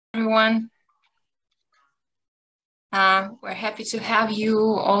everyone. We're happy to have you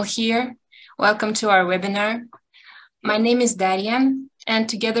all here. Welcome to our webinar. My name is Daria, and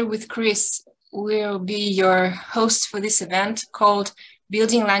together with Chris, we'll be your host for this event called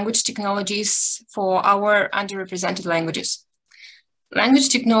Building Language Technologies for Our Underrepresented Languages. Language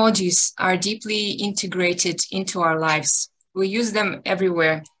technologies are deeply integrated into our lives. We use them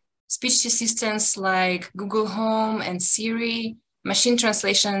everywhere. Speech assistants like Google Home and Siri, machine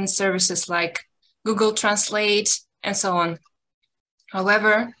translation services like Google Translate, and so on.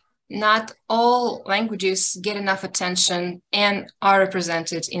 However, not all languages get enough attention and are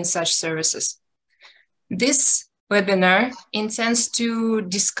represented in such services. This webinar intends to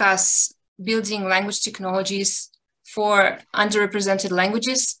discuss building language technologies for underrepresented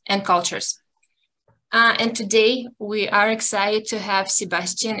languages and cultures. And today we are excited to have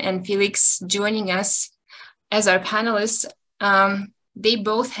Sebastian and Felix joining us as our panelists. They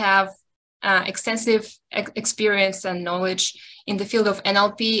both have extensive experience and knowledge in the field of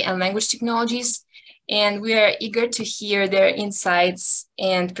NLP and language technologies, and we are eager to hear their insights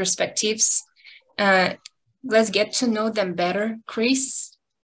and perspectives. Let's get to know them better. Chris?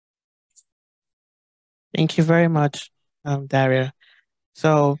 Thank you very much, Daria.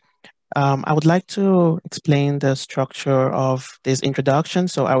 So I would like to explain the structure of this introduction.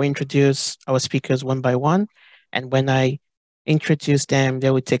 So I will introduce our speakers one by one, and when I introduce them,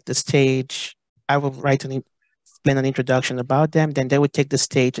 they will take the stage. I will explain an introduction about them, then they will take the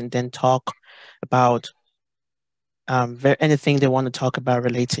stage and then talk about anything they want to talk about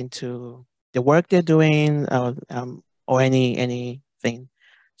relating to the work they're doing or anything.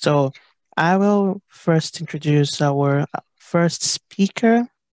 So I will first introduce our first speaker,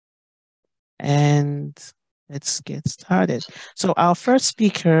 and let's get started. So our first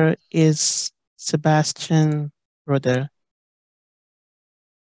speaker is Sebastian Roeder.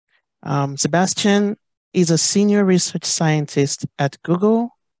 Sebastian is a senior research scientist at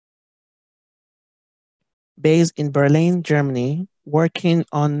Google, based in Berlin, Germany, working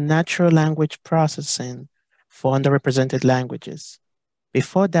on natural language processing for underrepresented languages.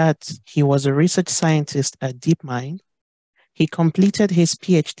 Before that, he was a research scientist at DeepMind. He completed his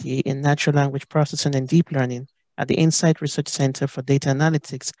PhD in natural language processing and deep learning at the Insight Research Center for Data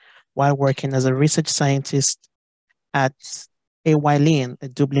Analytics while working as a research scientist at Awilin, a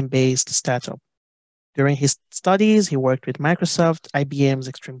Dublin-based startup. During his studies, he worked with Microsoft, IBM's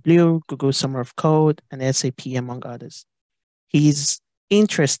Extreme Blue, Google Summer of Code, and SAP, among others. He's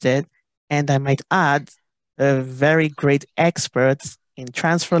interested, and I might add, a very great expert in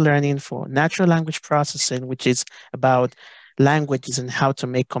transfer learning for natural language processing, which is about languages and how to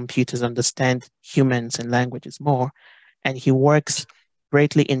make computers understand humans and languages more. And he works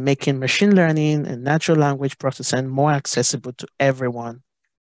greatly in making machine learning and natural language processing more accessible to everyone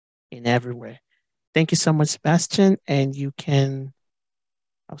in everywhere. Thank you so much, Sebastian. And you can,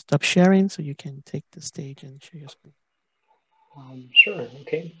 I'll stop sharing so you can take the stage and share your screen. Sure,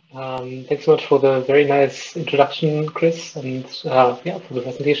 okay. Thanks so much for the very nice introduction, Chris, and yeah, for the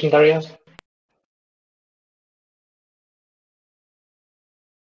presentation, Daria.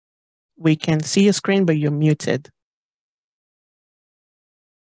 We can see your screen, but you're muted.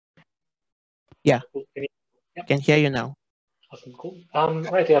 Yeah, I can hear you now. Awesome, cool. All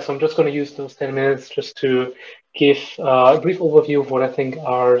right, yeah, so I'm just going to use those 10 minutes just to give a brief overview of what I think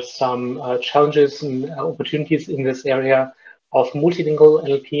are some challenges and opportunities in this area of multilingual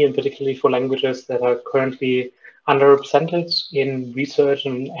NLP, and particularly for languages that are currently underrepresented in research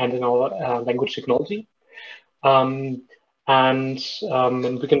and in our language technology. And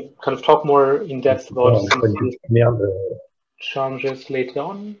we can kind of talk more in depth about some of these challenges later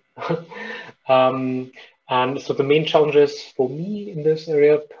on. And so the main challenges for me in this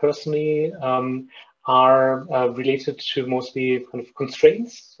area personally are related to mostly kind of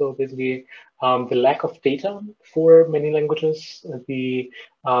constraints. So basically the lack of data for many languages, the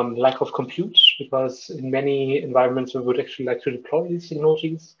lack of compute, because in many environments we would actually like to deploy these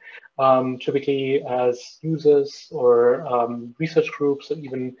technologies, typically as users or research groups, or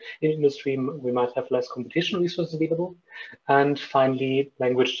even in industry, we might have less computational resources available. And finally,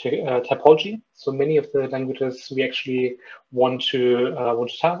 language typology. So many of the languages we actually want to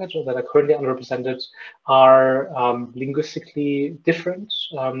target or that are currently underrepresented are linguistically different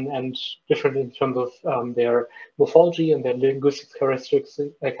and different in terms of their morphology and their linguistic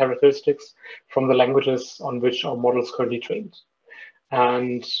characteristics from the languages on which our models currently trained.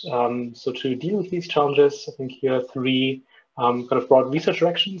 And so to deal with these challenges, I think here are three kind of broad research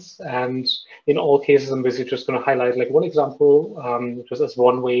directions. And in all cases, I'm basically just going to highlight like one example, just as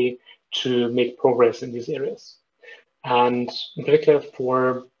one way to make progress in these areas. And in particular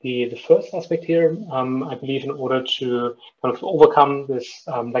for the first aspect here, I believe in order to kind of overcome this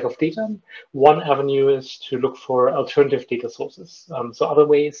lack of data, one avenue is to look for alternative data sources. So other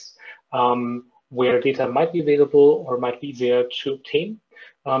ways where data might be available or might be easier to obtain.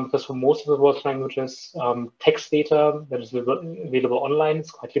 Because for most of the world's languages, text data that is available online is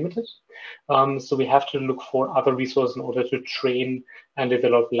quite limited. So we have to look for other resources in order to train and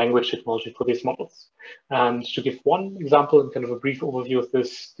develop language technology for these models. And to give one example and kind of a brief overview of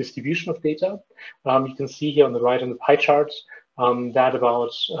this distribution of data, you can see here on the right in the pie chart that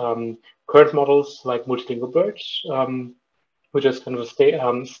about current models like multilingual birds, which is kind of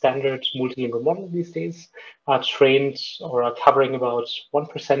a standard multilingual model these days, are trained or are covering about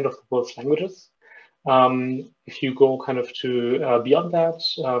 1% of the world's languages. If you go kind of to beyond that,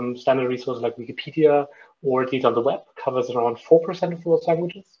 standard resources like Wikipedia or data on the web covers around 4% of the world's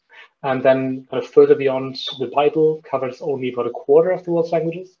languages. And then kind of further beyond, the Bible covers only about a quarter of the world's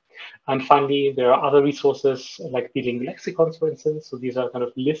languages. And finally, there are other resources like bilingual lexicons, for instance. So these are kind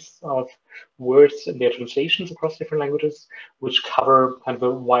of lists of words and their translations across different languages, which cover kind of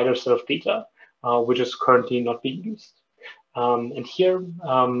a wider set of data, which is currently not being used. And here,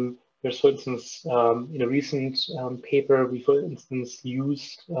 there's, for instance, in a recent paper, we, for instance,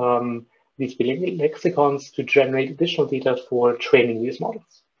 used these bilingual lexicons to generate additional data for training these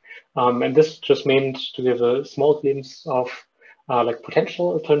models. And this just meant to give a small glimpse of like potential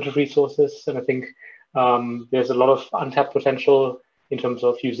alternative resources. And I think there's a lot of untapped potential in terms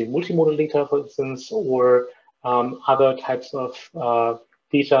of using multimodal data, for instance, or other types of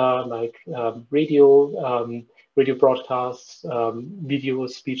data like radio broadcasts,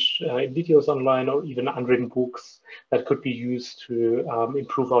 videos, speech in videos online, or even unwritten books that could be used to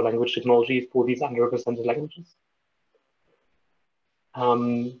improve our language technology for these underrepresented languages.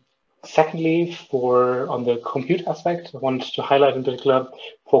 Secondly, on the compute aspect, I want to highlight in particular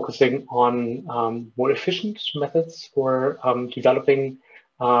focusing on more efficient methods for developing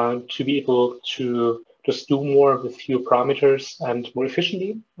to be able to just do more with fewer parameters and more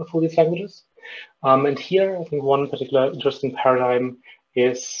efficiently for these languages. And here, I think one particular interesting paradigm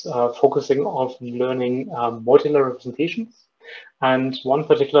is focusing on learning modular representations. And one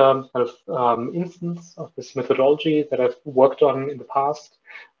particular kind of instance of this methodology that I've worked on in the past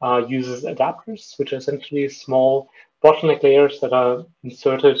uses adapters, which are essentially small bottleneck layers that are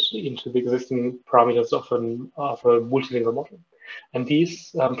inserted into the existing parameters of a multilingual model. And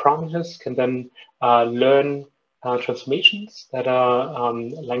these parameters can then learn transformations that are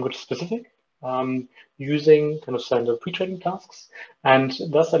language specific using kind of standard pre-training tasks, and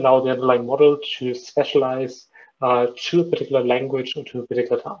thus allow the underlying model to specialize to a particular language or to a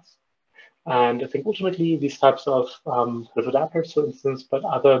particular task. And I think ultimately these types of adapters, for instance, but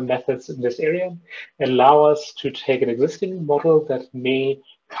other methods in this area allow us to take an existing model that may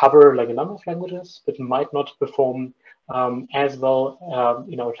cover like a number of languages, but might not perform as well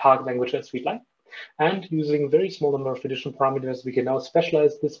in our target language as we'd like. And using a very small number of additional parameters, we can now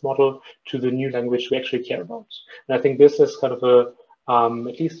specialize this model to the new language we actually care about. And I think this is kind of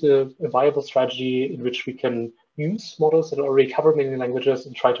at least a viable strategy in which we can use models that already cover many languages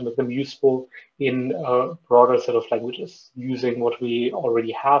and try to make them useful in a broader set of languages using what we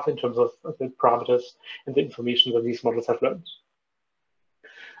already have in terms of the parameters and the information that these models have learned.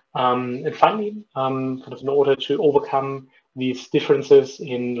 And finally, kind of in order to overcome these differences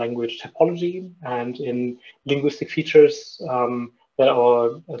in language typology and in linguistic features that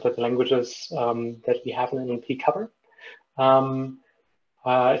the languages that we have in NLP cover,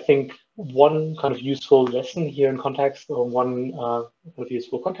 I think one kind of useful lesson here in context, or one kind of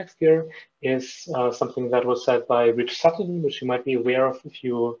useful context here, is something that was said by Rich Sutton, which you might be aware of if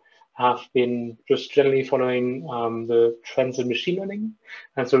you have been just generally following the trends in machine learning.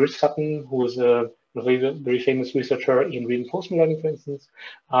 And so Rich Sutton, who is a very famous researcher in reinforcement learning, for instance,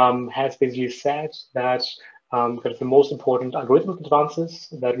 has basically said that kind of the most important algorithmic advances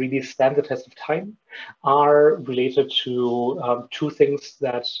that really stand the test of time are related to two things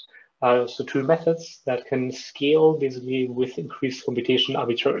that, so two methods that can scale basically with increased computation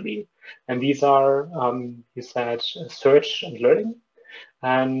arbitrarily. And these are, he said, search and learning.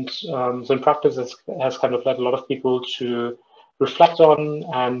 And so in practice, this has kind of led a lot of people to reflect on,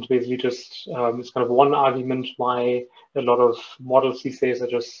 and basically just it's kind of one argument why a lot of models these days are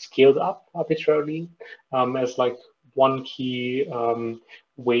just scaled up arbitrarily as like one key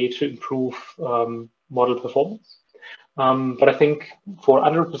way to improve model performance. But I think for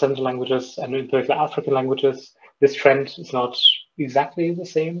underrepresented languages, and in particular African languages, this trend is not exactly the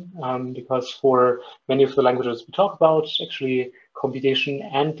same because for many of the languages we talk about, actually computation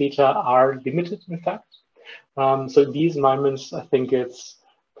and data are limited, in fact. So in these environments, I think it's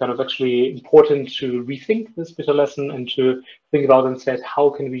kind of actually important to rethink this beta lesson and to think about instead how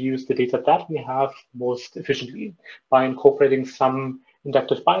can we use the data that we have most efficiently by incorporating some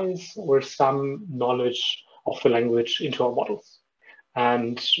inductive bias or some knowledge of the language into our models.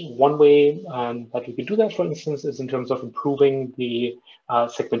 And one way that we can do that, for instance, is in terms of improving the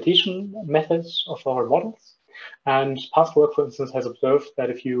segmentation methods of our models. And past work, for instance, has observed that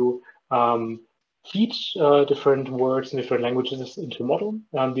if you feed different words in different languages into the model,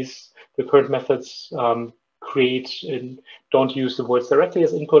 the current methods don't use the words directly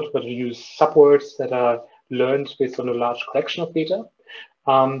as input, but use subwords that are learned based on a large collection of data.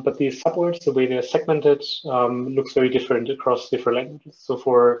 But these subwords, the way they're segmented, looks very different across different languages. So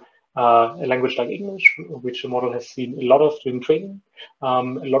for a language like English, which the model has seen a lot of during training, a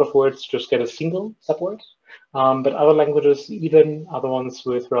lot of words just get a single subword. But other languages, even other ones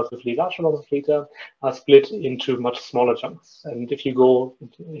with relatively large amounts of data, are split into much smaller chunks. And if you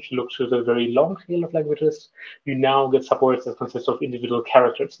look to the very long tail of languages, you now get subwords that consist of individual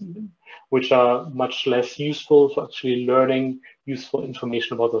characters, which are much less useful for actually learning useful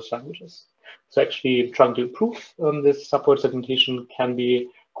information about those languages. So actually trying to improve this subword segmentation can be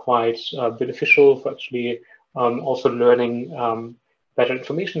quite beneficial for actually also learning better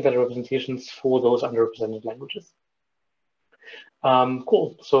information, better representations for those underrepresented languages.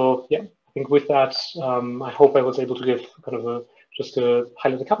 Cool. So yeah, I think with that, I hope I was able to give kind of just to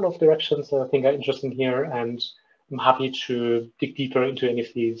highlight a couple of directions that I think are interesting here, and I'm happy to dig deeper into any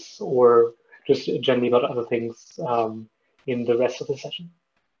of these or just generally about other things in the rest of the session.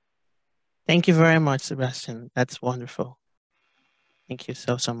 Thank you very much, Sebastian. That's wonderful. Thank you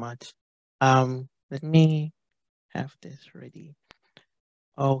so much. Let me have this ready.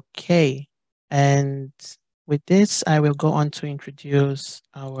 Okay, and with this, I will go on to introduce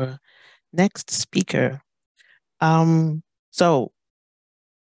our next speaker. So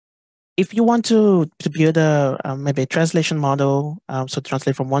if you want to build maybe a translation model, so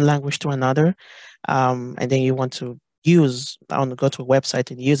translate from one language to another, and then you want to go to a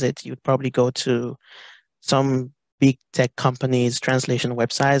website and use it, you'd probably go to some big tech companies' translation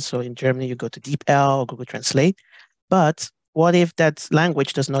websites. So in Germany, you go to DeepL or Google Translate. But what if that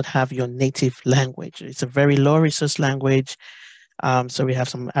language does not have your native language? It's a very low resource language. So we have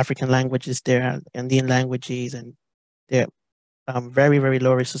some African languages there, Indian languages, and they're very, very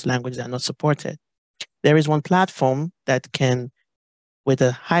low resource languages that are not supported. There is one platform that can, with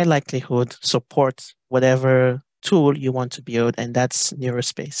a high likelihood, support whatever tool you want to build, and that's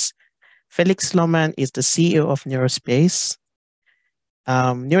Neurospace. Felix Lohmann is the CEO of Neurospace.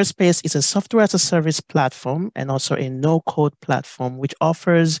 Neurospace is a software as a service platform and also a no-code platform which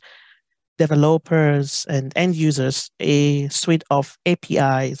offers developers and end users a suite of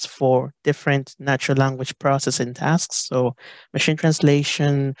APIs for different natural language processing tasks. So machine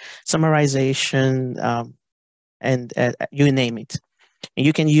translation, summarization, and you name it. And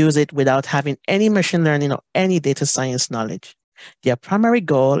you can use it without having any machine learning or any data science knowledge. Their primary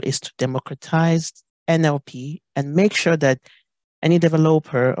goal is to democratize NLP and make sure that any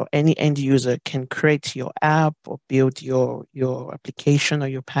developer or any end user can create your app or build your application or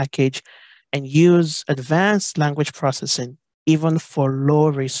your package and use advanced language processing, even for low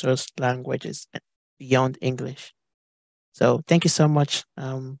resource languages beyond English. So thank you so much.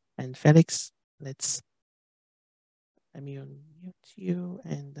 And Felix, let me unmute you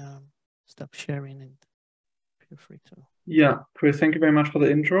and stop sharing and feel free to. Yeah, Chris, thank you very much for the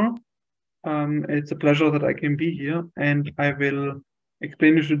intro. It's a pleasure that I can be here, and I will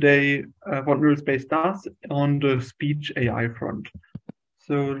explain to you today what Neurospace does on the speech AI front.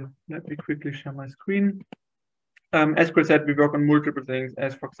 So let me quickly share my screen. As Chris said, we work on multiple things,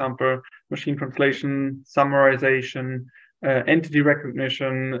 as for example, machine translation, summarization, entity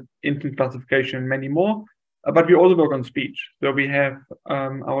recognition, intent classification, many more. But we also work on speech. So we have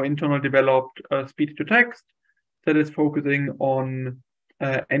our internal developed speech to text that is focusing on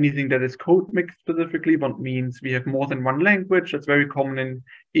anything that is code mixed specifically, what means we have more than one language. That's very common in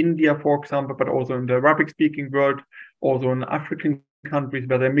India, for example, but also in the Arabic speaking world, also in African countries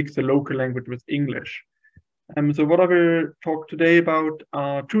where they mix the local language with English. So what I will talk today about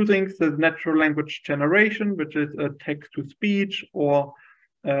are two things: the natural language generation, which is a text to speech or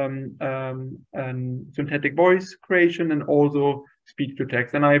synthetic voice creation, and also speech to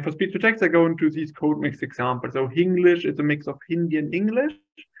text. And for speech to text, I go into these code mix examples. So Hinglish is a mix of Hindi and English,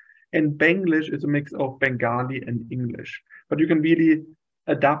 and Benglish is a mix of Bengali and English. But you can really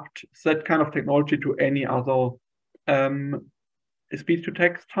adapt that kind of technology to any other speech to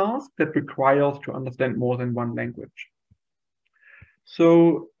text task that requires to understand more than one language.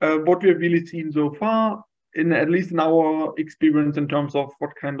 So what we have really seen so far at least in our experience in terms of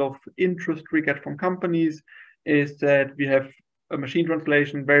what kind of interest we get from companies, is that we have a machine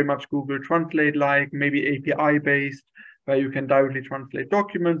translation, very much Google Translate like, maybe API based, where you can directly translate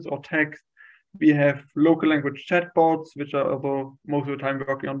documents or text. We have local language chatbots, which are also most of the time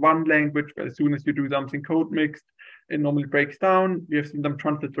working on one language, but as soon as you do something code mixed, it normally breaks down. We have seen them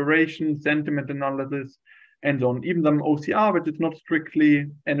transliteration, sentiment analysis, and so on. Even some OCR, which is not strictly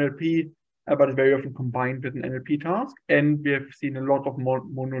NLP, but is very often combined with an NLP task. And we have seen a lot of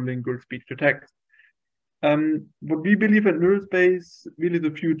monolingual speech to text. What we believe at Neurospace, really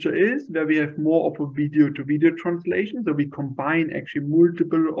the future is where we have more of a video to video translation. So we combine actually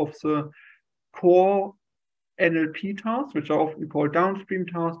multiple of the core NLP tasks, which are often called downstream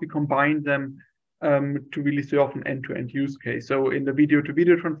tasks. We combine them to really serve an end-to-end use case. So in the video to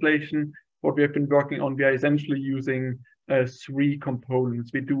video translation, what we have been working on, we are essentially using 3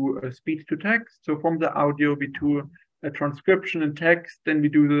 components. We do a speech to text. So from the audio, we do a transcription in text, then we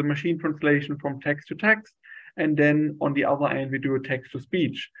do the machine translation from text to text, and then on the other end, we do a text to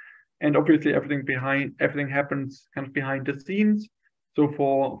speech. And obviously everything happens kind of behind the scenes. So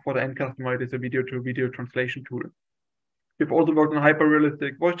for the end customer, it is a video to video translation tool. We've also worked on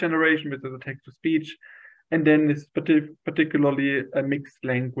hyper-realistic voice generation, which is a text to speech. And then it's particularly a mixed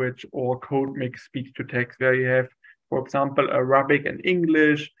language or code mix speech to text, where you have, for example, Arabic and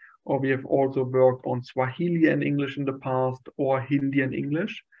English, or we have also worked on Swahili and English in the past, or Hindi and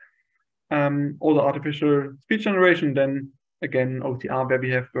English. Also artificial speech generation, then again, OCR, where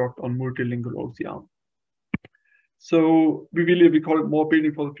we have worked on multilingual OCR. So we call it more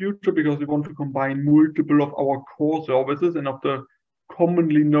building for the future, because we want to combine multiple of our core services and of the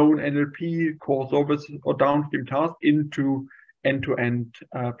commonly known NLP core services or downstream tasks into end-to-end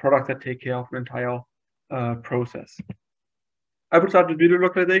products that take care of the entire process. I would start with video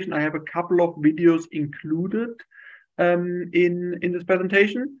localization. I have a couple of videos included in this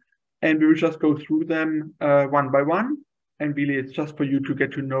presentation, and we will just go through them one by one. And really, it's just for you to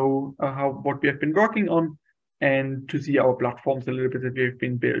get to know what we have been working on and to see our platforms a little bit that we have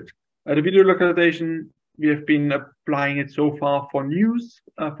been built. The video localization, we have been applying it so far for news,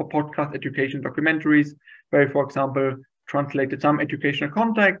 for podcast, education, documentaries, where, for example, translated some educational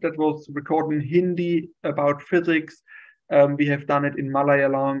content that was recorded in Hindi about physics. We have done it in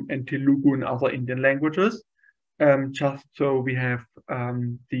Malayalam and Telugu and other Indian languages, just so we have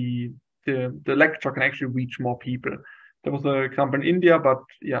the lecture can actually reach more people. There was an example in India, but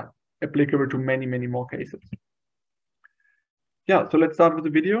yeah, applicable to many, many more cases. Yeah, so let's start with the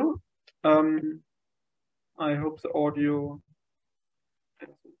video. I hope the audio.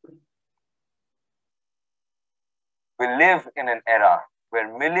 We live in an era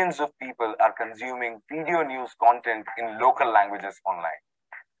where millions of people are consuming video news content in local languages online.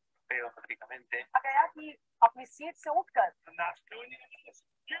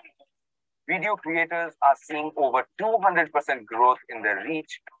 Video creators are seeing over 200% growth in their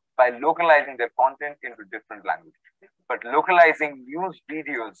reach by localizing their content into different languages. But localizing news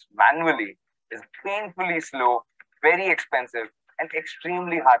videos manually is painfully slow, very expensive, and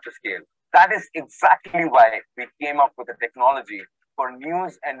extremely hard to scale. That is exactly why we came up with a technology for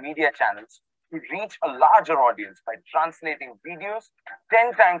news and media channels to reach a larger audience by translating videos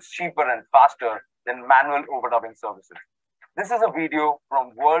 10 times cheaper and faster than manual overdubbing services. This is a video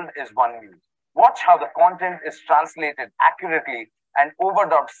from World is One News. Watch how the content is translated accurately and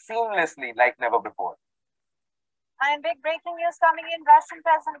overdubbed seamlessly like never before. And big breaking news coming in. Russian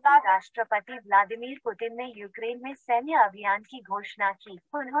President राष्ट्रपति Vladimir Putin ने Ukraine में सैन्य अभियान की घोषणा की.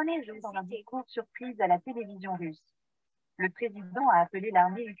 उन्होंने रूस में découvre surprise à la télévision russe. Le président a appelé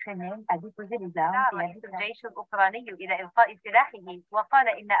l'armée ukrainienne à déposer les armes et à الجيش الأوكراني إلى إلقاء سلاحه وقال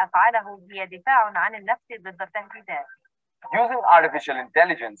إن أفعاله هي دفاع عن النفس ضد التهديدات. Using artificial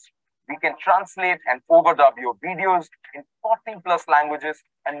intelligence, we can translate and overdub your videos in 40 plus languages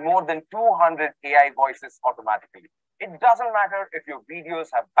and more than 200 AI voices automatically. It doesn't matter if your videos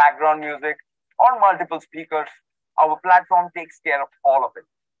have background music or multiple speakers, our platform takes care of all of it.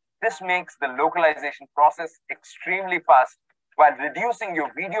 This makes the localization process extremely fast while reducing your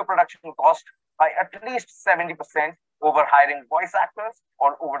video production cost by at least 70% over hiring voice actors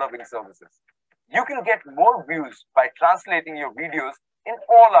or overdubbing services. You can get more views by translating your videos in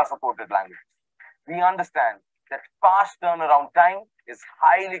all our supported languages. We understand that fast turnaround time is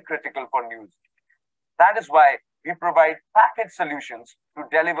highly critical for news. That is why we provide packaged solutions to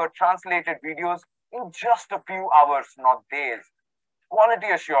deliver translated videos in just a few hours, not days. Quality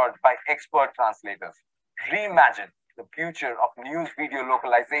assured by expert translators. Reimagine the future of news video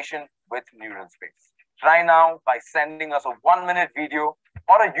localization with Neurospace. Try now by sending us a 1-minute video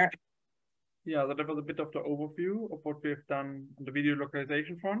or a YouTube Yeah, so that was a bit of the overview of what we have done on the video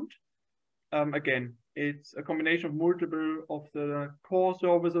localization front. Again, it's a combination of multiple of the core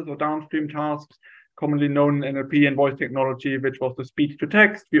services or downstream tasks commonly known in NLP and voice technology, which was the speech to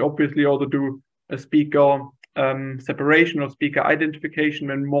text. We obviously also do a speaker separation or speaker identification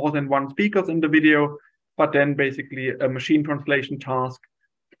when more than one speaker's in the video, but then basically a machine translation task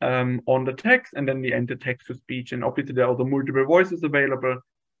on the text, and then the end the text to speech. And obviously there are also multiple voices available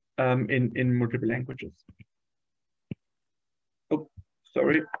in multiple languages. Oh,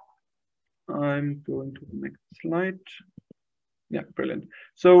 sorry. I'm going to the next slide. Yeah, brilliant.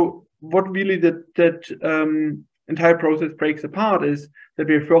 So what really that entire process breaks apart is that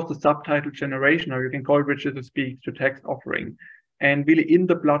we have first a subtitle generation, or you can call it, which is a speech to text offering. And really in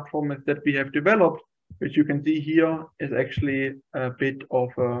the platform that we have developed, which you can see here, is actually a bit of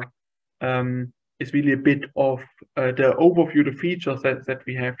is really a bit of the overview, the features that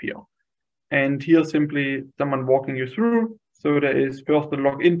we have here. And here simply someone walking you through. So there is first the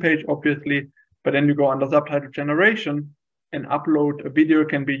login page, obviously, but then you go under subtitle generation and upload a video. It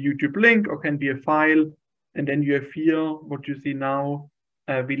can be a YouTube link or can be a file. And then you have here what you see now,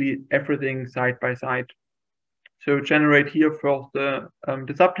 really everything side by side. So generate here first the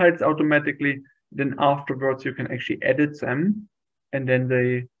subtitles automatically. Then afterwards you can actually edit them, and then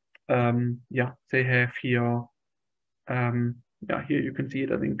they they have here here you can see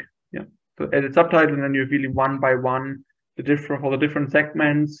it, I think. Yeah. So edit subtitle, and then you really one by one the different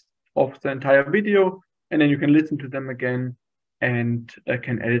segments of the entire video, and then you can listen to them again and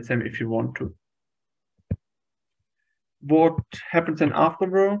can edit them if you want to. What happens then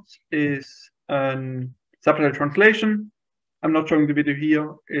afterwards is subtitle translation. I'm not showing the video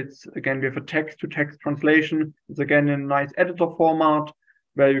here. It's again, we have a text-to-text translation. It's again in a nice editor format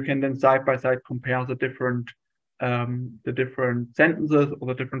where you can then side by side compare the different sentences or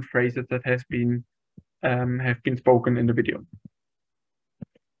the different phrases that have been spoken in the video.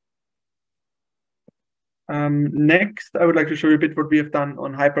 Next, I would like to show you a bit what we have done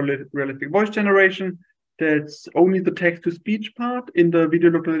on hyper-realistic voice generation. That's only the text-to-speech part. In the video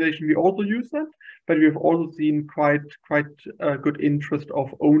localization, we also use that, but we have also seen quite good interest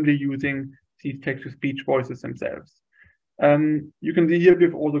of only using these text-to-speech voices themselves. You can see here we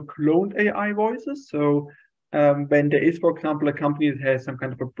have also cloned AI voices. So when there is, for example, a company that has some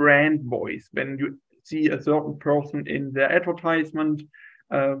kind of a brand voice, when you see a certain person in their advertisement,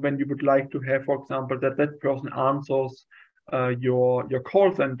 when you would like to have, for example, that person answers your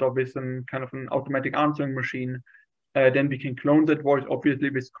call center with some kind of an automatic answering machine, then we can clone that voice, obviously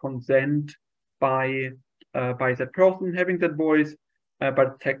with consent by that person having that voice,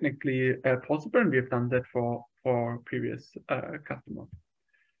 but technically possible, and we have done that for previous customers.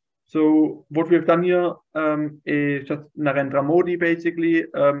 So what we have done here is just Narendra Modi, basically.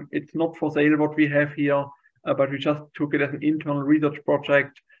 It's not for sale what we have here, but we just took it as an internal research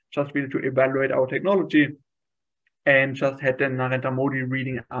project, just really to evaluate our technology, and just had then Narendra Modi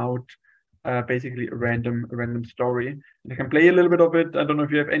reading out basically a random story. And I can play a little bit of it. I don't know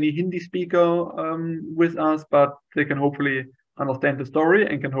if you have any Hindi speaker with us, but they can hopefully understand the story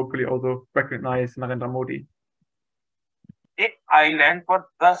and can hopefully also recognize Narendra Modi. एक island पर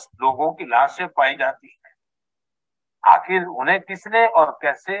 10 लोगों की लाशें पाई जाती हैं। आखिर उन्हें किसने और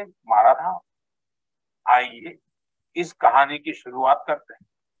कैसे मारा था? आइए इस कहानी की शुरुआत करते हैं।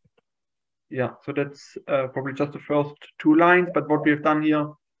 Yeah, so that's probably just the first 2 lines, but what we have done here,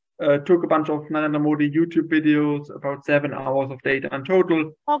 took a bunch of Narendra Modi YouTube videos, about 7 hours of data in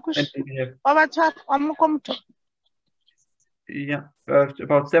total. And we have,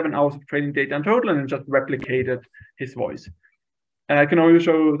 about 7 hours of training data in total, and then just replicated his voice. I can also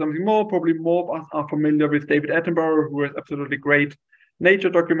show something more. Probably more of us are familiar with David Attenborough, who has absolutely great nature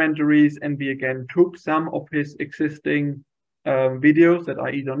documentaries, and we again took some of his existing videos that are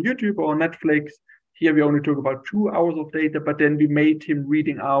either on YouTube or on Netflix. Here we only took about 2 hours of data, but then we made him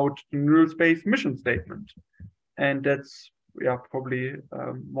reading out the neural space mission statement. And that's probably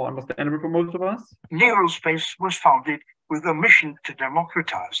more understandable for most of us. Neural space was founded with a mission to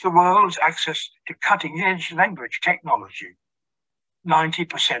democratize the world's access to cutting-edge language technology.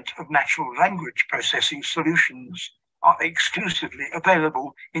 90% of natural language processing solutions are exclusively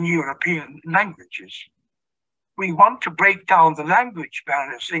available in European languages. We want to break down the language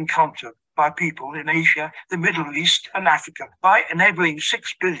barriers encountered by people in Asia, the Middle East, and Africa by enabling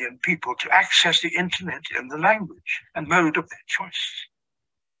 6 billion people to access the internet in the language and mode of their choice.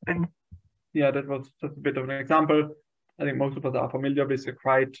 And yeah, that was just a bit of an example. I think most of us are familiar with the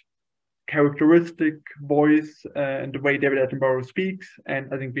quite characteristic voice and the way David Attenborough speaks,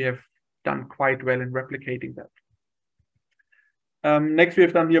 and I think we have done quite well in replicating that. Next, we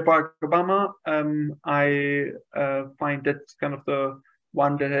have done here Barack Obama. I find that's kind of the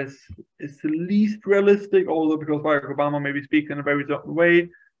one that is the least realistic, although because Barack Obama maybe speaks in a very certain way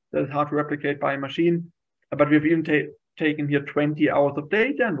that is hard to replicate by a machine. But we've even taken here 20 hours of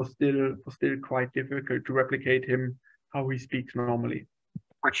data and was still quite difficult to replicate him how he speaks normally.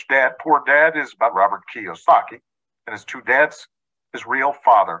 Rich Dad, Poor Dad is about Robert Kiyosaki and his two dads, his real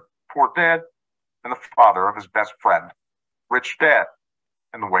father, Poor Dad, and the father of his best friend, Rich Dad,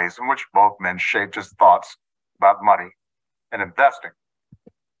 and the ways in which both men shaped his thoughts about money and investing.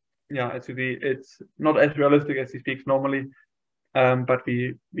 Yeah, actually, it's not as realistic as he speaks normally, but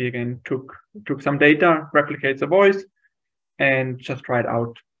we again took some data, replicates the voice, and just tried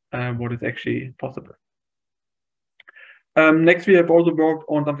out what is actually possible. Next, we have also worked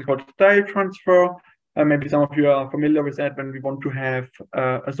on something called style transfer. Maybe some of you are familiar with that when we want to have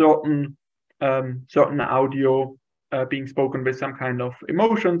a certain audio being spoken with some kind of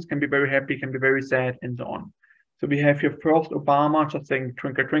emotions, can be very happy, can be very sad, and so on. So we have here first Obama just saying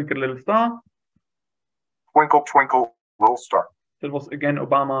 "Twinkle, twinkle, little star." Twinkle, twinkle, little star. That was again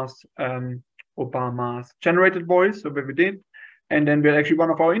Obama's generated voice. So what we did, and then we had actually one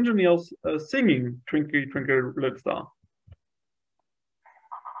of our engineers singing "Twinkle, twinkle, little star."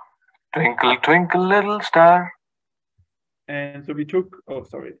 Twinkle, twinkle, little star. And so we took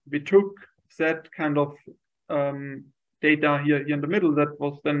that kind of data here in the middle that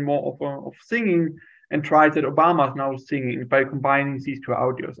was then more of singing, and tried that Obama's now singing by combining these two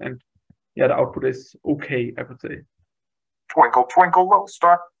audios. And yeah, the output is okay, I would say. Twinkle, twinkle, little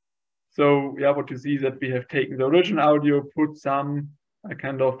star. So yeah, what you see is that we have taken the original audio, put some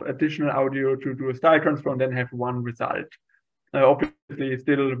kind of additional audio to do a style transfer, and then have one result. Obviously,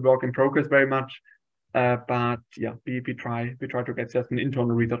 still work in progress very much, but yeah, we try to get just an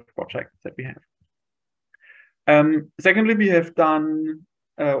internal research project that we have. Secondly, we have done,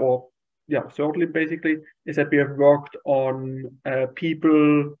 thirdly, basically, is that we have worked on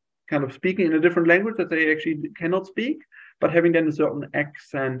people kind of speaking in a different language that they actually cannot speak, but having then a certain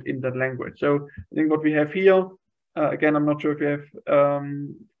accent in that language. So I think what we have here, again, I'm not sure if we have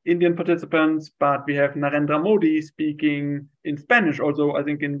Indian participants, but we have Narendra Modi speaking in Spanish. Although I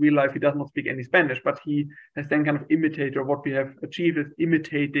think in real life he does not speak any Spanish, but he has then kind of imitated, or what we have achieved is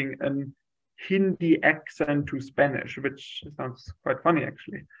imitating an Hindi accent to Spanish, which sounds quite funny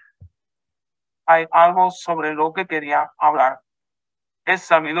actually. Hay algo sobre lo que quería hablar. Es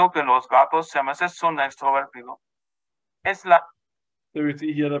sabido que los gatos siameses son extrovertidos. Es la So you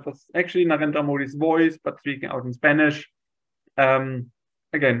see here that was actually Narendra Modi's voice, but speaking out in Spanish.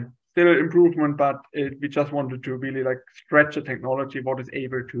 Again, still improvement, but we just wanted to really like stretch the technology, what is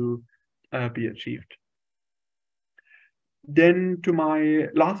able to be achieved. Then to my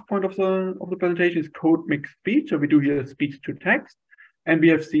last point of the presentation is code mixed speech. So we do here speech to text, and we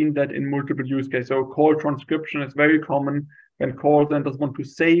have seen that in multiple use cases. So call transcription is very common when call centers want to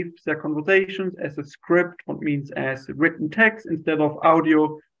save their conversations as a script, what means as written text instead of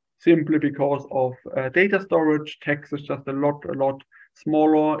audio, simply because of data storage. Text is just a lot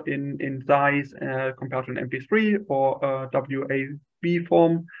smaller in size compared to an MP3 or WAV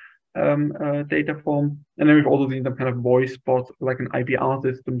form data form. And then we've also seen some kind of voice bots like an IVR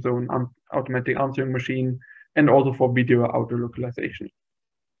system, so an automatic answering machine, and also for video audio localization.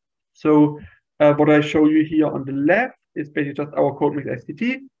 So what I show you here on the left is basically just our code mix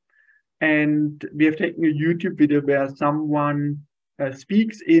STT, and we have taken a YouTube video where someone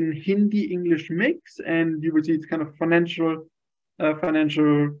speaks in Hindi-English mix, and you will see it's kind of financial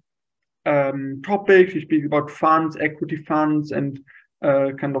topics. He speaks about funds, equity funds, and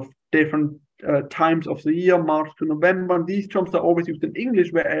kind of different times of the year, March to November. And these terms are always used in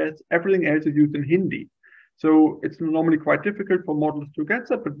English, whereas everything else is used in Hindi. So it's normally quite difficult for models to get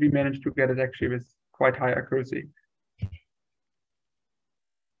that, but we managed to get it actually with quite high accuracy.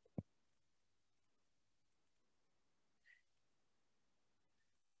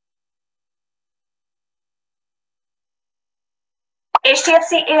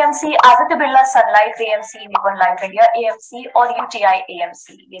 HDFC AMC, Aditya Birla Sun Life AMC, Nippon Life India AMC और UTI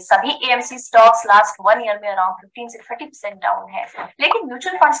AMC, ये सभी AMC stocks last 1 year में around 15 से 30% down है, लेकिन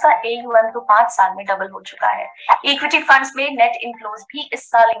mutual funds का AUM तो 5 साल में डबल हो चुका है। इक्विटी फंड्स में नेट इनफ्लोज भी इस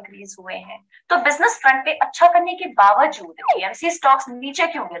साल इंक्रीज हुए हैं। तो बिजनेस फ्रंट पे अच्छा करने के बावजूद AMC स्टॉक्स नीचे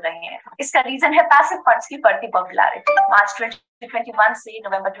क्यों गिर रहे हैं? इसका रीजन है पैसिव फंड्स की बढ़ती पॉपुलैरिटी। मार्च 2021 से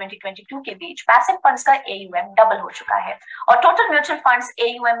नवंबर 2022 के बीच पैसिव फंड्स का AUM डबल हो चुका है और टोटल म्यूचुअल फंड्स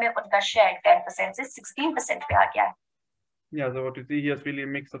AUM में उनका शेयर 10% से 16% पे आ गया है। Yeah, so what you see here is really a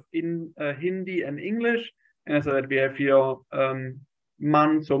mix of Hindi and English, and as I said, we have here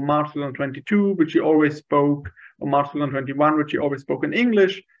months, so March 2022, which he always spoke on March 2021, which he always spoke in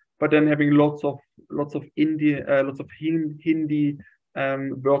English, but then having lots of Hindi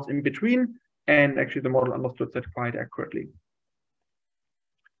words in between, and actually the model understood that quite accurately.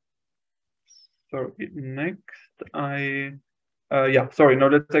 So next, sorry, no,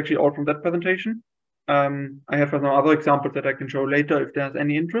 that's actually all from that presentation. I have some other examples that I can show later if there's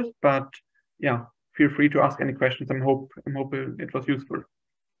any interest, but yeah, feel free to ask any questions. I'm hoping it was useful.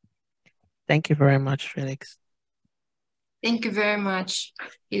 Thank you very much, Felix. Thank you very much,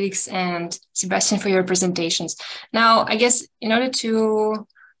 Felix and Sebastian, for your presentations. Now, I guess in order to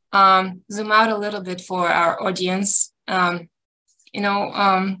zoom out a little bit for our audience,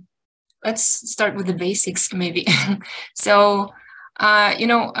 let's start with the basics, maybe. So,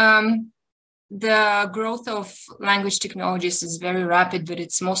 the growth of language technologies is very rapid, but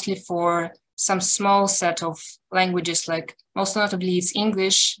it's mostly for some small set of languages, like most notably it's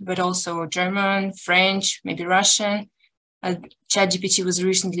English, but also German, French, maybe Russian. ChatGPT was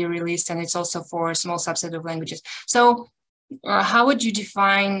recently released, and it's also for a small subset of languages. So how would you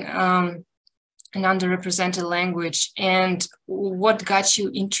define an underrepresented language, and what got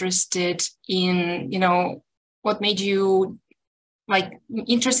you interested in, what made you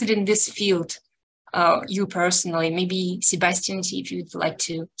interested in this field, you personally? Maybe Sebastian, if you'd like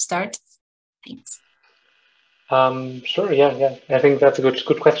to start. Thanks. Sure, yeah. I think that's a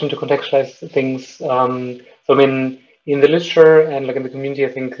good question to contextualize things. So I mean, in the literature and in the community,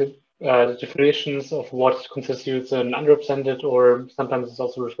 I think the definitions of what constitutes an underrepresented, or sometimes it's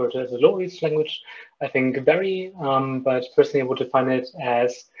also referred to as a low-reach language, I think vary. But personally, I would define it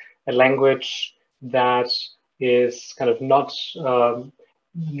as a language that is kind of not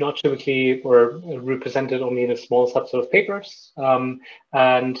typically or represented only in a small subset of papers,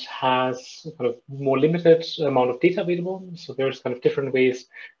 and has kind of more limited amount of data available. So there's kind of different ways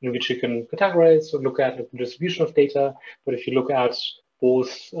in which you can categorize or look at the distribution of data. But if you look at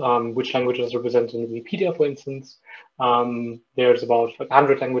both which languages are represented in Wikipedia, for instance, there's about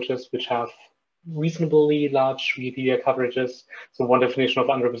 100 languages which have reasonably large Wikipedia coverages. So one definition of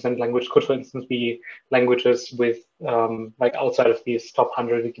underrepresented language could, for instance, be languages with outside of these top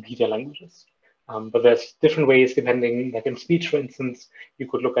 100 Wikipedia languages. But there's different ways depending, like in speech, for instance, you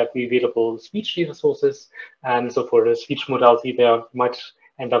could look at the available speech data sources. And so for the speech modality, there you might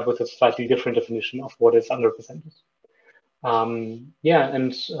end up with a slightly different definition of what is underrepresented. So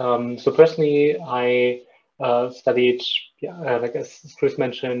personally, I studied, as Chris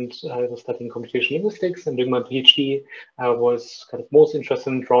mentioned, I was studying computational linguistics, and doing my PhD, I was kind of most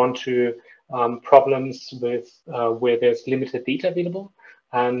interested and drawn to problems with where there's limited data available,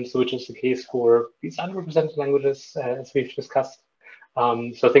 and so which is the case for these underrepresented languages, as we've discussed.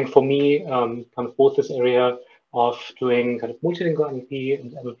 So I think for me, kind of both this area of doing kind of multilingual NLP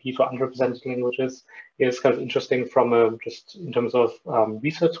and NLP for underrepresented languages is kind of interesting from just in terms of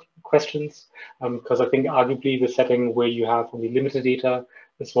research questions, because I think arguably the setting where you have only limited data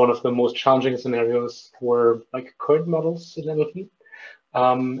is one of the most challenging scenarios for current models in NLP.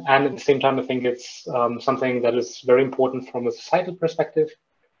 And at the same time, I think it's something that is very important from a societal perspective.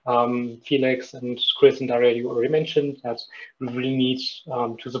 Felix and Chris and Daria, you already mentioned that we really need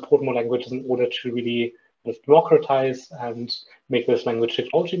to support more languages in order to really democratize and make this language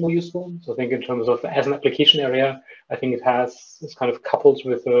technology more useful. So I think in terms of as an application area, I think it's kind of coupled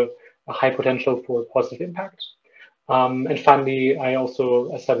with a high potential for positive impact. And finally, I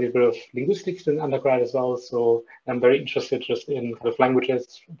studied a bit of linguistics in undergrad as well. So I'm very interested just in kind of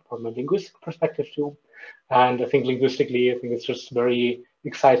languages from a linguistic perspective too. And I think linguistically, it's just very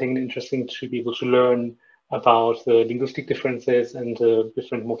exciting and interesting to be able to learn about the linguistic differences and the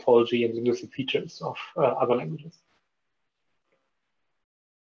different morphology and linguistic features of other languages.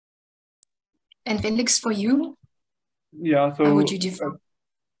 And Felix, for you? Yeah, so how would you define?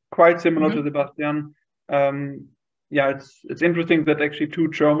 Quite similar to Sebastian. It's interesting that actually two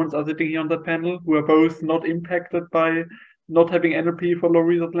Germans are sitting here on that panel who are both not impacted by not having NLP for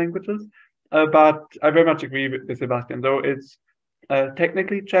low-resource languages. But I very much agree with Sebastian, though it's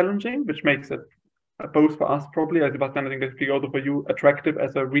technically challenging, which makes it both for us probably, as Sebastian, I think that's also for you, attractive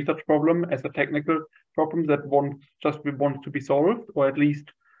as a research problem, as a technical problem that wants to be solved, or at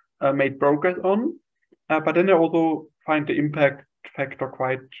least made progress on. But then I also find the impact factor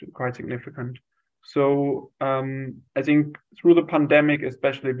quite significant. So I think through the pandemic,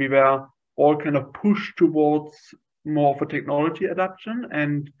 especially, we were all kind of pushed towards more of a technology adoption.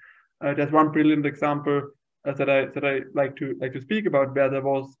 And there's one brilliant example that I like to speak about, where there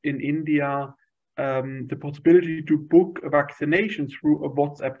was in India the possibility to book a vaccination through a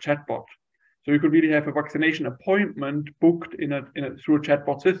WhatsApp chatbot. So you could really have a vaccination appointment booked through a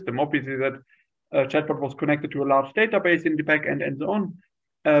chatbot system. Obviously, that chatbot was connected to a large database in the backend and so on.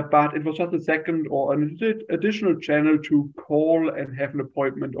 But it was just a second or an additional channel to call and have an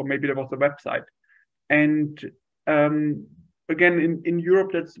appointment, or maybe there was a website. And again, in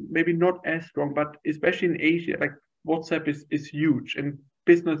Europe, that's maybe not as strong, but especially in Asia, like WhatsApp is huge, and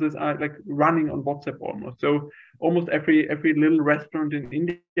businesses are like running on WhatsApp almost. So almost every little restaurant in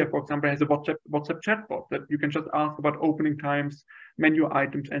India, for example, has a WhatsApp chatbot that you can just ask about opening times, menu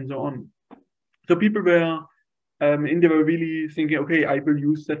items, and so on. So people were in India were really thinking, okay, I will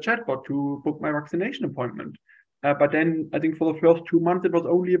use the chatbot to book my vaccination appointment. But then I think for the first 2 months, it was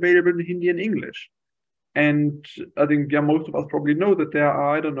only available in Hindi and English. And I think, yeah, most of us probably know that there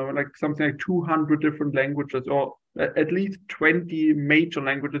are, I don't know, like something like 200 different languages, or at least 20 major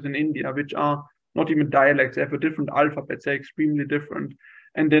languages in India, which are not even dialects. They have a different alphabet. They're extremely different.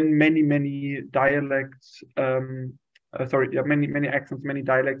 And then many dialects, many accents, many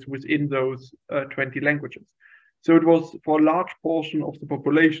dialects within those 20 languages. So it was for a large portion of the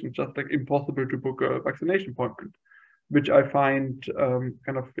population just like impossible to book a vaccination appointment, which I find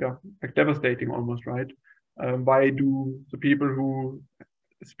kind of like devastating almost, right? Why do the people who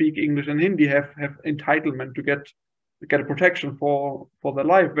speak English and Hindi have entitlement to get a protection for their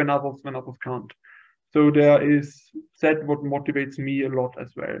life when others can't? So there is that what motivates me a lot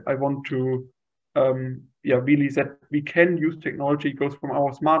as well. I want to really that we can use technology. It goes from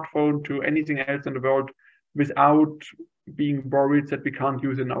our smartphone to anything else in the world without being worried that we can't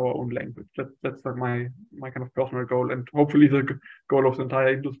use in our own language. That's like my kind of personal goal, and hopefully the goal of the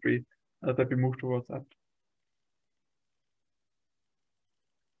entire industry, that we move towards that.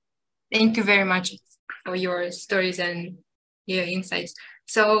 Thank you very much for your stories and your insights.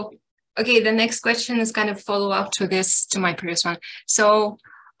 So, okay, the next question is kind of follow up to my previous one. So,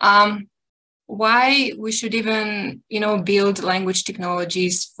 why we should even, build language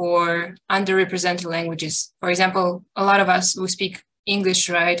technologies for underrepresented languages? For example, a lot of us who speak English,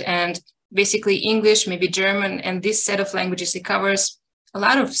 right? And basically English, maybe German, and this set of languages, it covers a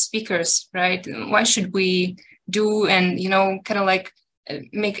lot of speakers, right? Why should we do and, kind of like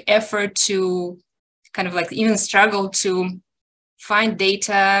make effort to kind of like even struggle to find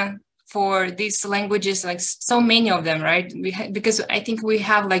data for these languages, like so many of them, right? Because I think we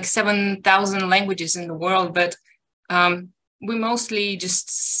have like 7,000 languages in the world, but we mostly just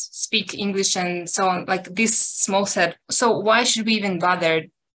speak English and so on, like this small set. So why should we even bother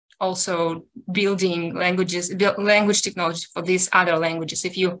also building language technology for these other languages?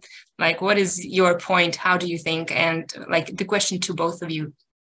 If you like, what is your point? How do you think? And like the question to both of you.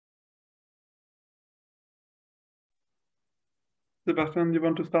 Sebastian, you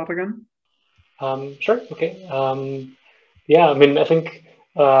want to start again? Sure. Okay. I mean, I think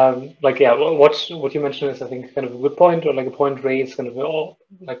what you mentioned is, I think, kind of a good point, or like a point raised kind of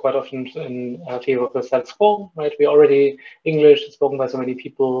quite often in favor of the status quo, right? We already English is spoken by so many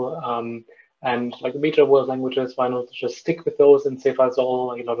people, and like the major world languages, why not just stick with those and save us all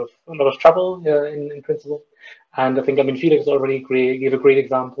like a lot of trouble in principle? And I think, I mean, Felix already gave a great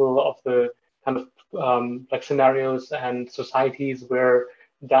example of the kind of like scenarios and societies where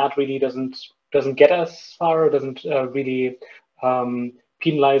that really doesn't get us far, or doesn't really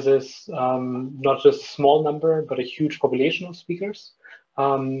penalizes not just a small number, but a huge population of speakers.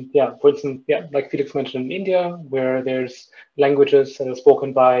 For instance, like Felix mentioned, in India, where there's languages that are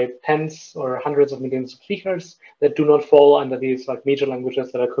spoken by tens or hundreds of millions of speakers that do not fall under these like major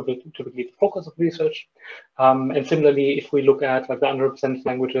languages that are typically the focus of research. And similarly, if we look at like the underrepresented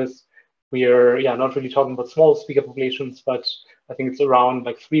languages, we are not really talking about small speaker populations, but I think it's around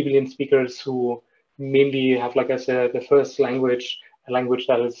like 3 billion speakers who mainly have, like I said, the first language, a language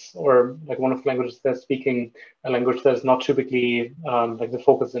that is, or like one of the languages they're speaking, a language that is not typically like the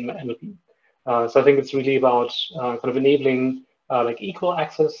focus in NLP. So I think it's really about kind of enabling like equal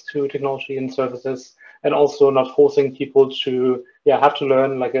access to technology and services, and also not forcing people to have to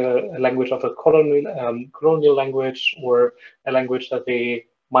learn like a language of a colonial language, or a language that they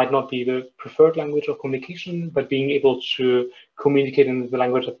might not be the preferred language of communication, but being able to communicate in the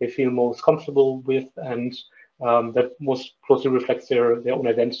language that they feel most comfortable with, and that most closely reflects their own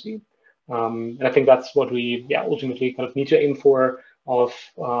identity. And I think that's what we ultimately kind of need to aim for, of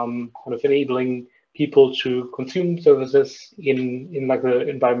kind of enabling people to consume services in like the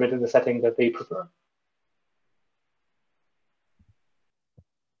environment, in the setting that they prefer.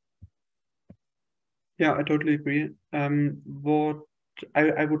 Yeah, I totally agree. What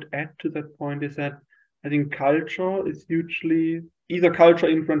I would add to that point is that I think culture is hugely, either culture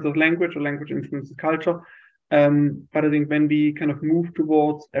influences language or language influences culture. But I think when we kind of move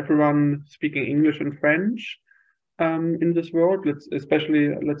towards everyone speaking English and French, in this world. Let's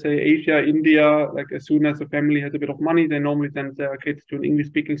say Asia, India, like as soon as a family has a bit of money, they normally send their kids to an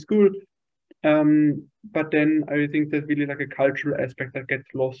English-speaking school. But then I think there's really like a cultural aspect that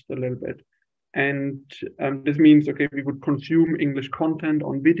gets lost a little bit. And this means, okay, we would consume English content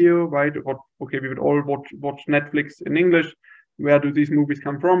on video, right? Okay, we would all watch Netflix in English. Where do these movies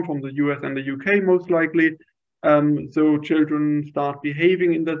come from? From the US and the UK, most likely. So children start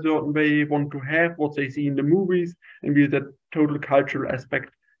behaving in that certain way, want to have what they see in the movies, and really that total cultural aspect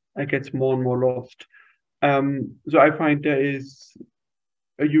gets more and more lost. So I find there is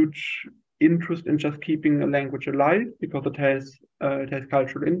a huge interest in just keeping a language alive because it has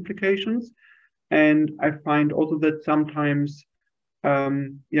cultural implications. And I find also that sometimes,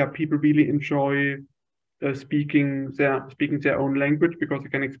 people really enjoy speaking their own language because they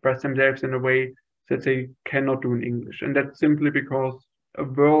can express themselves in a way that they cannot do in English. And that's simply because a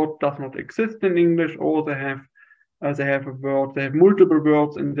word does not exist in English, or they have multiple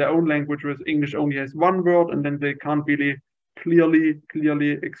words in their own language, whereas English only has one word, and then they can't really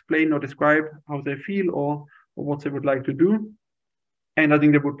clearly explain or describe how they feel or what they would like to do. And I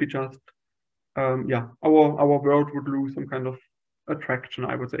think that would be just our world would lose some kind of attraction,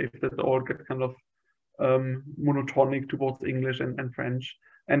 I would say, if that all get kind of monotonic towards English and French.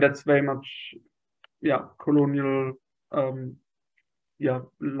 And that's very much colonial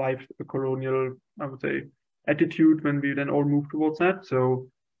colonial, I would say, attitude when we then all move towards that. So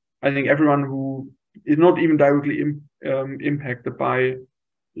I think everyone who is not even directly impacted by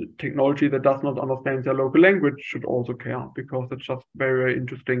technology that does not understand their local language should also care, because it's just very, very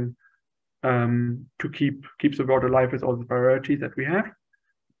interesting to keep the world alive with all the priorities that we have.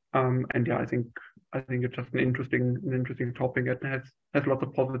 I think it's just an interesting topic that has lots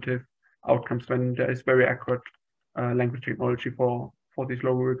of positive outcomes when there is very accurate language technology for these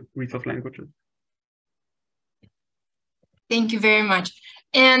low resource languages. Thank you very much.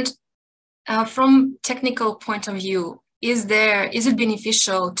 And from technical point of view, is it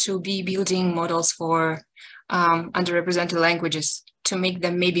beneficial to be building models for underrepresented languages to make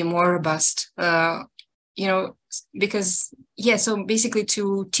them maybe more robust? Because so basically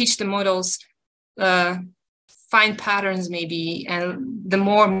to teach the models, find patterns maybe, and the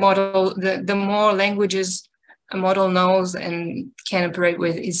more languages a model knows and can operate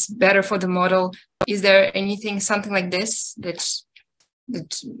with is better for the model. Is there something like this that's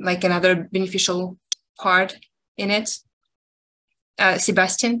like another beneficial part in it?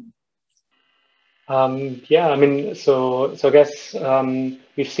 Sebastian? So I guess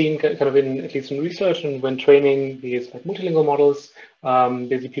we've seen kind of at least in research and when training these like multilingual models,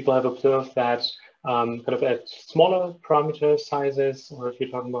 basically people have observed that kind of at smaller parameter sizes, or if you're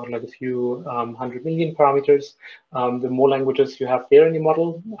talking about like a few 100 million parameters, the more languages you have there in your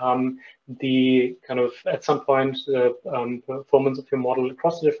model, the kind of at some point the performance of your model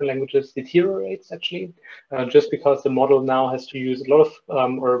across the different languages deteriorates actually, just because the model now has to use a lot of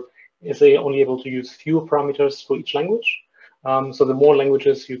or is only able to use fewer parameters for each language. So the more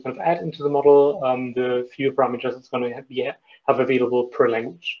languages you kind of add into the model, the fewer parameters it's going to have available per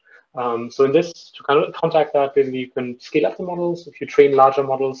language. So in this, to kind of counteract that, basically you can scale up the models. If you train larger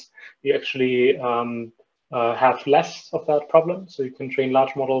models, you actually have less of that problem. So you can train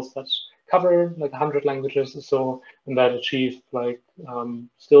large models that cover like 100 languages or so, and that achieve like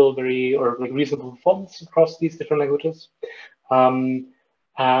still very or like reasonable performance across these different languages. But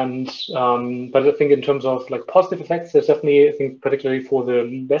I think in terms of like positive effects, there's definitely, I think, particularly for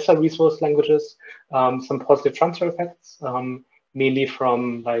the lesser resource languages, some positive transfer effects, mainly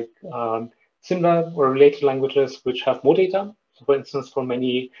from like similar or related languages which have more data. So for instance, for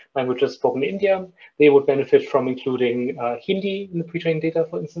many languages spoken in India, they would benefit from including Hindi in the pre-trained data,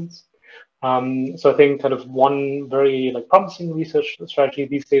 for instance. So I think kind of one very like promising research strategy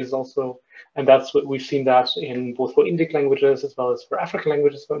these days is also, and that's what we've seen that in both for Indic languages as well as for African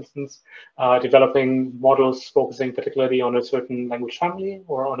languages, for instance, developing models focusing particularly on a certain language family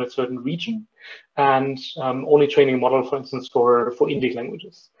or on a certain region, and only training a model, for instance, for Indic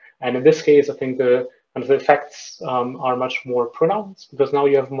languages. And in this case, I think the effects are much more pronounced, because now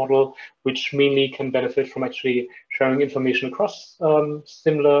you have a model which mainly can benefit from actually sharing information across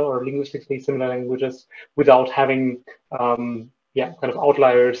similar or linguistically similar languages without having kind of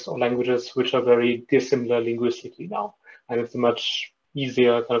outliers or languages which are very dissimilar linguistically now. And it's a much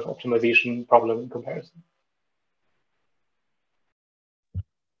easier kind of optimization problem in comparison.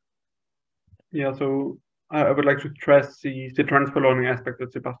 Yeah, so I would like to stress the transfer learning aspect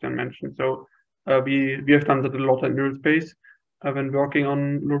that Sebastian mentioned. So we have done that a lot in neurospace when working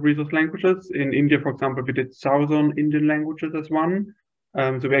on low resource languages. In India, for example, we did Southern Indian languages as one.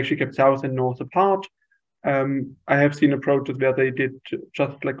 So we actually kept South and North apart. I have seen approaches where they did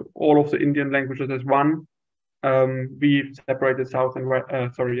just like all of the Indian languages as one. We separated south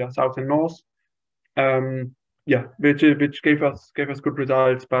and south and north. Yeah, which gave us good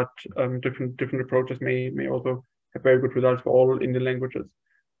results, but different approaches may also have very good results for all Indian languages.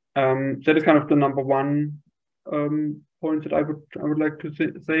 That is kind of the number one point that I would like to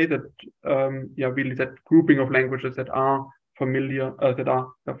say that yeah, really that grouping of languages that are familiar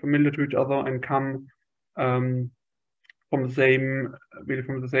to each other and come from the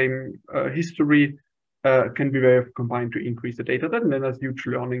same history can be very combined to increase the data set, and then there's huge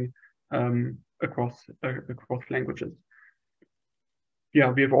learning across languages.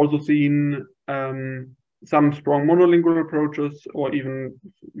 Yeah, we have also seen some strong monolingual approaches, or even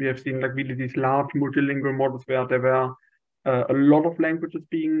we have seen like really these large multilingual models where there were a lot of languages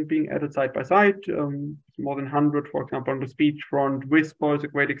being added side by side, more than 100, for example, on the speech front. Whisper is a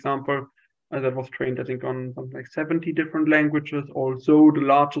great example that was trained, I think, on something like 70 different languages. Also, the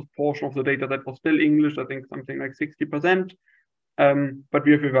largest portion of the data that was still English, I think something like 60%. But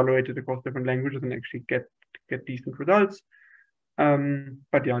we have evaluated across different languages and actually get decent results.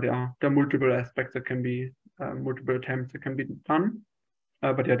 But yeah, there are multiple aspects that can be, multiple attempts that can be done.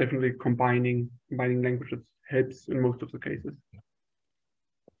 But yeah, definitely combining languages helps in most of the cases.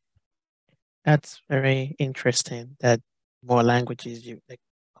 That's very interesting that more languages,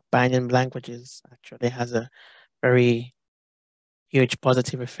 combining languages actually has a very huge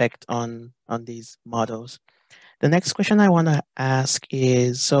positive effect on these models. The next question I want to ask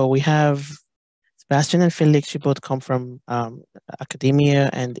is, so we have Sebastian and Felix, you both come from academia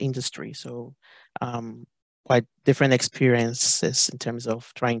and industry, so quite different experiences in terms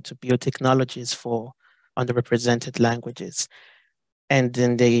of trying to build technologies for underrepresented languages. And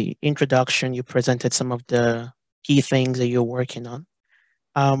in the introduction, you presented some of the key things that you're working on.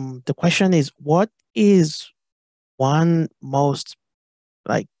 The question is, what is one most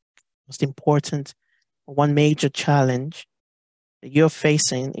important, one major challenge that you're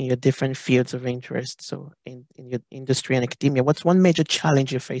facing in your different fields of interest? So in your industry and academia, what's one major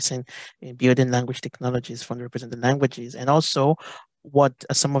challenge you're facing in building language technologies for underrepresented languages? And also, what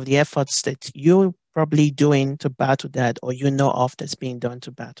are some of the efforts that you're probably doing to battle that, or you know of that's being done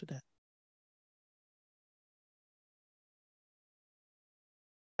to battle that?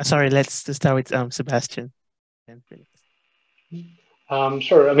 Sorry, let's start with Sebastian and Felix.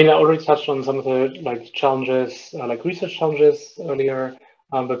 Sure. I mean, I already touched on some of the challenges, research challenges earlier,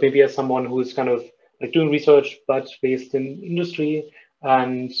 but maybe as someone who's kind of doing research but based in industry,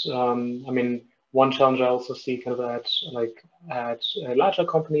 and I mean, one challenge I also see kind of at larger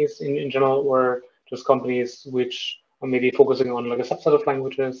companies in general, or just companies which are maybe focusing on a subset of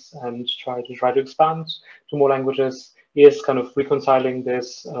languages and try to expand to more languages, is kind of reconciling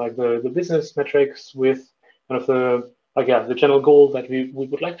this the business metrics with kind of the general goal that we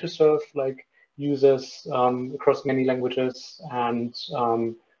would like to serve users across many languages, and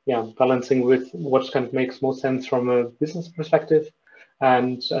balancing with what kind of makes most sense from a business perspective.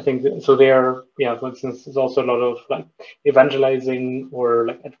 And I think so there, for instance, there's also a lot of evangelizing or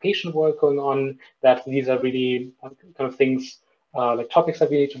education work going on, that these are really kind of things, topics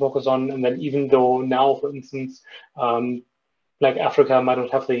that we need to focus on. And then even though now, for instance, Africa might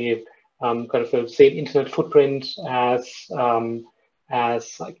not have the kind of the same internet footprint as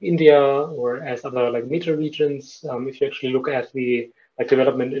India or as other major regions, if you actually look at the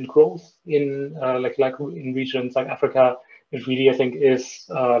development and growth in in regions like Africa, it really, I think, is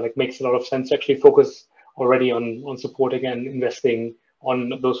makes a lot of sense to actually focus already on supporting and investing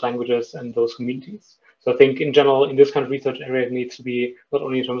on those languages and those communities. So I think in general, in this kind of research area, it needs to be not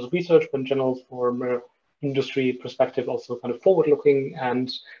only in terms of research, but in general from an industry perspective, also kind of forward-looking and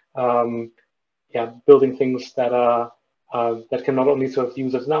building things that are that can not only serve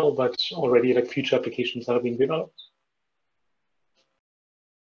users now, but already future applications that are being developed.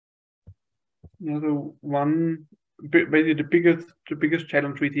 Yeah, so basically the biggest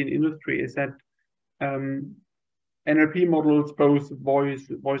challenge we see in industry is that NLP models, both voice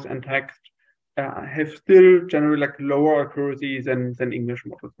and text, have still generally lower accuracy than English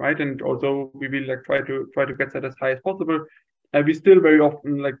models, right? And although we will try to get that as high as possible, we still very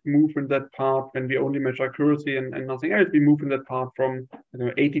often move in that part when we only measure accuracy and nothing else. We move in that part from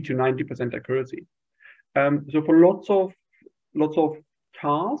 80 to 90% accuracy. So for lots of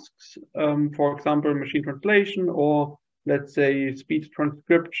tasks, for example, machine translation, or let's say speech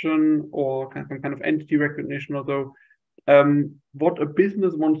transcription, or some kind of entity recognition, although what a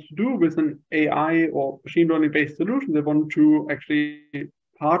business wants to do with an AI or machine learning based solution, they want to actually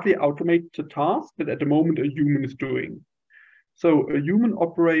partly automate the task that at the moment a human is doing. So a human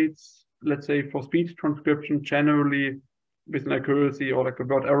operates let's say for speech transcription, generally with an accuracy or like a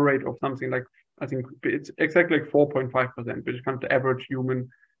word error rate of something like, I think it's exactly like 4.5%, which is kind of the average human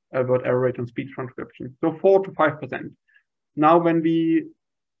word error rate on speech transcription. So 4 to 5%. Now, when we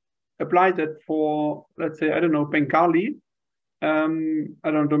apply that for, let's say, I don't know, Bengali, I don't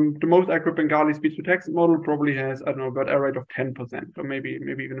know, the most accurate Bengali speech to text model probably has, I don't know, word error rate of 10%, or maybe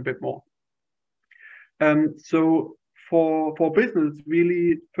even a bit more. So for business,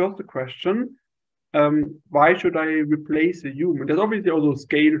 really, first the question, why should I replace a human? There's obviously also a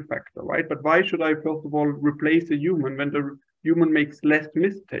scale factor, right? But why should I, first of all, replace a human when the human makes less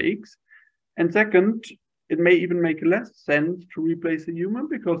mistakes? And second, it may even make less sense to replace a human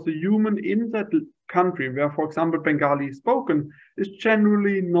because the human in that country where, for example, Bengali is spoken is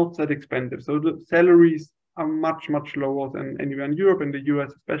generally not that expensive. So the salaries are much, much lower than anywhere in Europe, in the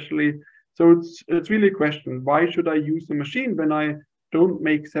US especially. So it's really a question, why should I use a machine when I don't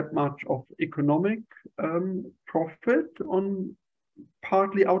make that much of economic profit on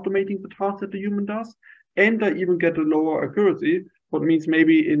partly automating the task that the human does, and I even get a lower accuracy, what means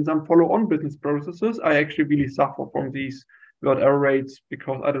maybe in some follow-on business processes, I actually really suffer from these word error rates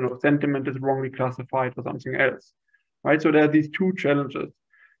because, I don't know, sentiment is wrongly classified or something else, right? So there are these two challenges.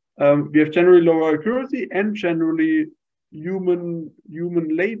 We have generally lower accuracy and generally human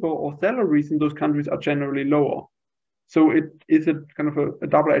labor or salaries in those countries are generally lower. So it is a kind of a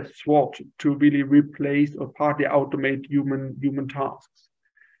double-edged sword to really replace or partly automate human tasks.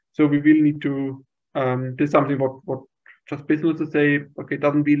 So we really need to, this is something what just businesses say, okay,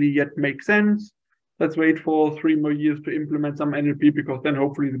 doesn't really yet make sense. Let's wait for 3 more years to implement some NLP because then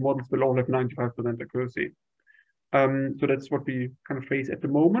hopefully the models will all have 95% accuracy. So that's what we kind of face at the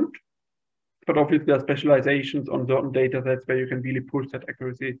moment. But obviously there are specializations on certain data sets where you can really push that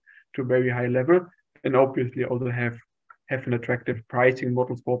accuracy to a very high level, and obviously also have an attractive pricing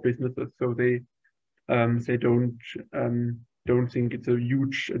models for businesses, so they don't think it's a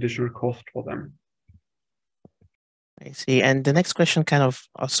huge additional cost for them. I see. And the next question kind of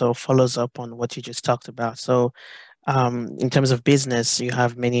also follows up on what you just talked about. So in terms of business, you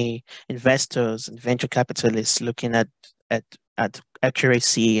have many investors and venture capitalists looking at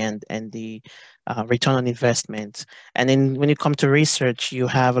accuracy and the return on investment. And then when you come to research, you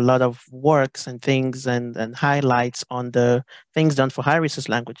have a lot of works and things and highlights on the things done for high research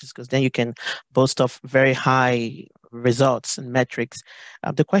languages, because then you can boast of very high results and metrics.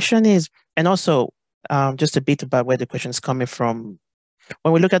 The question is, and also just a bit about where the question is coming from.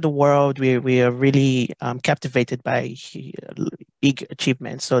 When we look at the world, we are really captivated by big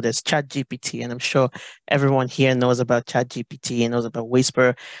achievements. So there's ChatGPT, and I'm sure everyone here knows about ChatGPT and knows about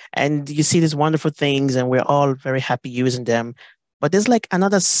Whisper. And you see these wonderful things, and we're all very happy using them. But there's like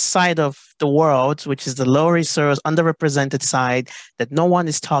another side of the world, which is the low resource, underrepresented side that no one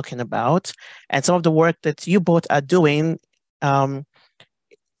is talking about. And some of the work that you both are doing,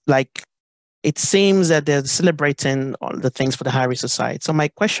 like, it seems that they're celebrating all the things for the high research side. So my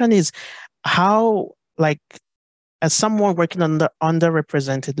question is, how, like, as someone working on the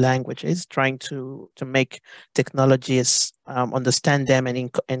underrepresented languages, trying to make technologies understand them and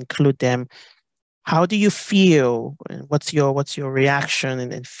include them, how do you feel? What's your reaction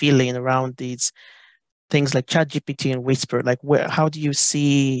and feeling around these things like ChatGPT and Whisper? Like, how do you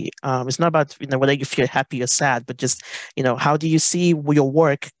see? It's not about whether you feel happy or sad, but just how do you see your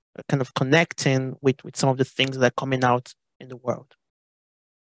work kind of connecting with some of the things that are coming out in the world?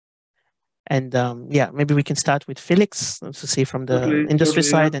 And yeah, maybe we can start with Felix to see from the industry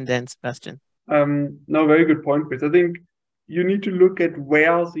side, and then Sebastian. No, very good point, Chris. I think you need to look at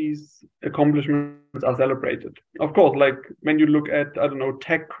where these accomplishments are celebrated. Of course, like when you look at, I don't know,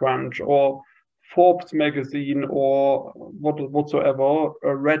 TechCrunch or Forbes magazine or whatsoever,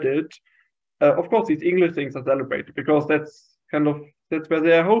 Reddit, of course, these English things are celebrated because that's where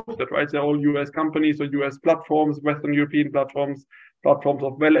they are hosted, right? They're all US companies or US platforms, Western European platforms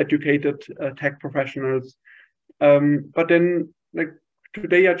of well-educated tech professionals. But then, like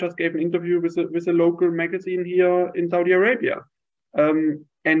today, I just gave an interview with a local magazine here in Saudi Arabia. And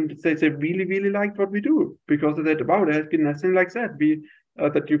they really, really liked what we do because they said, wow, there has been nothing like that.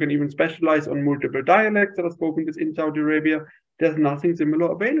 That you can even specialize on multiple dialects that are spoken within Saudi Arabia. There's nothing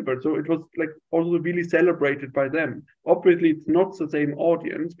similar available. So it was like also really celebrated by them. Obviously, it's not the same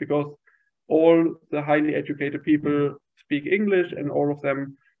audience because all the highly educated people speak English, and all of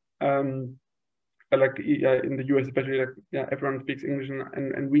them, like in the US especially, like everyone speaks English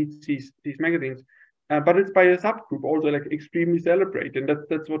and reads these magazines. But it's by a subgroup also like extremely celebrated. And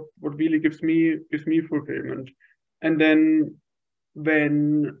that's what really gives me fulfillment. And then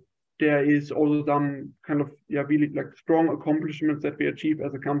when there is also some kind of really like strong accomplishments that we achieve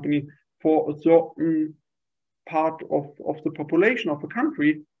as a company, for a certain part of the population of a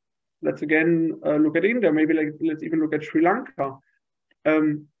country. Let's again look at India, maybe let's even look at Sri Lanka.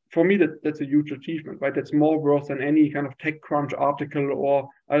 For me, that's a huge achievement, right? That's more worth than any kind of TechCrunch article, or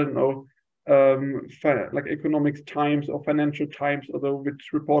I don't know, like Economics Times or Financial Times, although which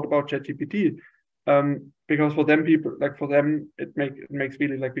report about ChatGPT. Because for them, it makes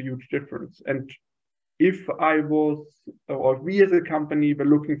really like a huge difference. And if I was, or we as a company were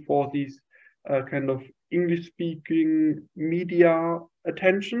looking for these kind of English-speaking media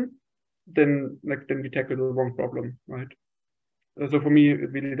attention, then we tackle the wrong problem, right? So for me,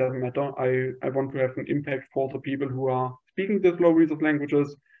 it really doesn't matter. I want to have an impact for the people who are speaking these low resource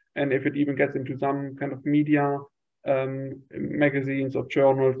languages, and if it even gets into some kind of media, magazines or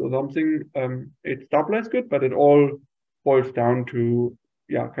journals or something, it's double as good, but it all boils down to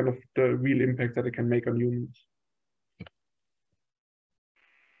kind of the real impact that it can make on humans.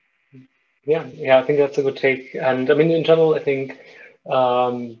 Yeah, I think that's a good take. And I mean, in general, I think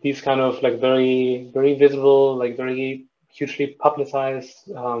these kind of like very, very visible, like very hugely publicized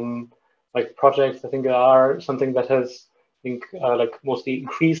like projects, I think are something that has, I think, like mostly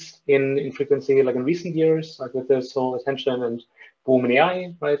increased in frequency, like in recent years, like with this whole attention and boom in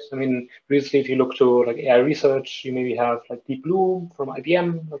AI, right? I mean, recently, if you look to like AI research, you maybe have like Deep Blue from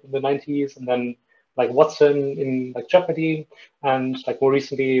IBM like in the 90s, and then like Watson in like Jeopardy, and like more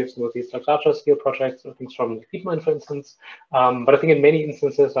recently some of these like larger scale projects or things from like DeepMind, for instance. But I think in many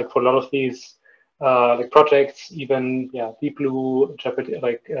instances, like for a lot of these like projects, even Deep Blue, Jeopardy,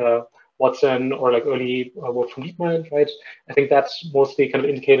 like Watson, or like early work from DeepMind, right? I think that's mostly kind of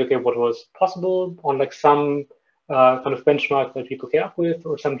indicated what was possible on like some kind of benchmark that people came up with,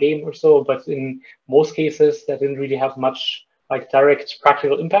 or some game or so. But in most cases, that didn't really have much like direct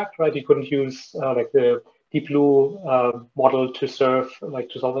practical impact, right? You couldn't use like the Deep Blue model to solve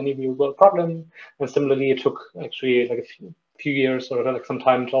any real world problem. And similarly, it took actually like a few years or like some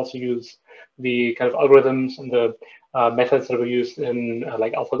time to also use the kind of algorithms and the methods that were used in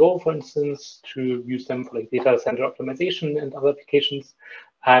like AlphaGo, for instance, to use them for like data center optimization and other applications.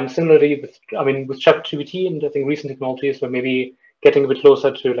 And similarly, with ChatGPT and I think recent technologies, we're maybe getting a bit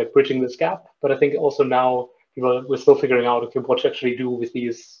closer to like bridging this gap. But I think also now we're still figuring out, okay, what to actually do with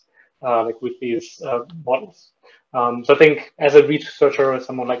these models. So I think as a researcher or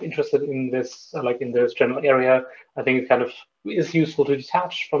someone like interested in this, like in this general area, I think it kind of is useful to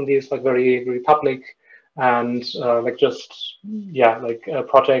detach from these like very, very public and like just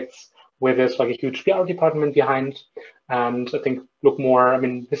projects where there's like a huge PR department behind. And I think look more, I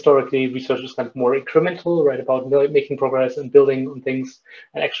mean, historically research is kind of more incremental, right, about making progress and building on things,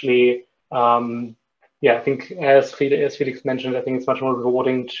 and actually I think as Felix mentioned, I think it's much more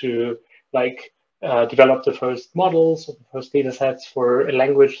rewarding to like develop the first models or the first data sets for a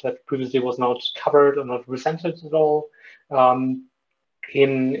language that previously was not covered or not presented at all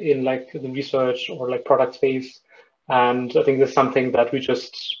in like the research or like product space. And I think there's something that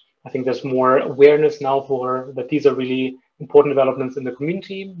I think there's more awareness now for that these are really important developments in the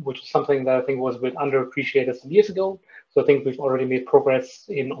community, which is something that I think was a bit underappreciated some years ago. So I think we've already made progress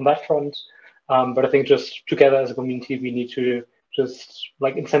on that front. But I think just together as a community, we need to just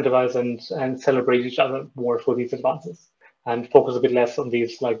like incentivize and celebrate each other more for these advances and focus a bit less on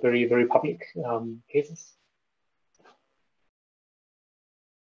these like very, very public cases.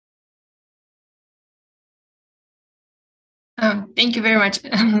 Thank you very much.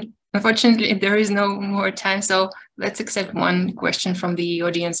 Unfortunately, there is no more time, so let's accept one question from the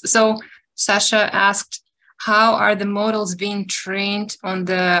audience. So Sasha asked, how are the models being trained on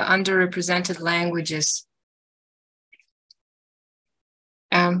the underrepresented languages?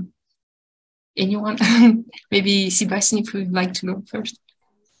 Anyone? Maybe Sebastian, if you'd like to go first.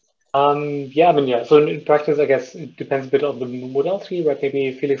 So in practice, I guess it depends a bit on the modality, right?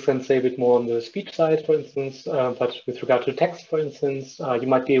 Maybe Felix can say a bit more on the speech side, for instance, but with regard to text, for instance, you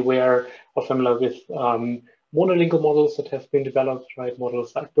might be aware or familiar with monolingual models that have been developed, right?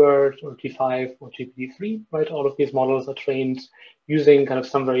 Models like BERT or T5 or GPT-3, right? All of these models are trained using kind of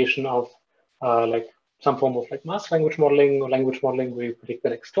some variation of like some form of like masked language modeling or language modeling where you predict the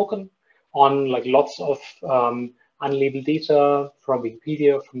next token on like lots of unlabeled data from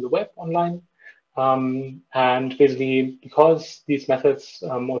Wikipedia, from the web online. And basically, because these methods,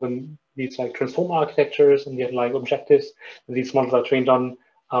 these like transformer architectures and the like objectives, these models are trained on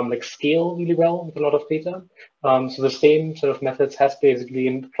like scale really well with a lot of data. So the same sort of methods has basically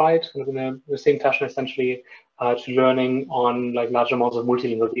been applied kind of in the same fashion essentially to learning on like large amounts of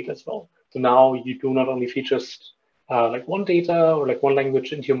multilingual data as well. So now you do not only feed just like one data or like one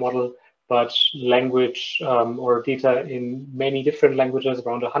language into your model, but language or data in many different languages,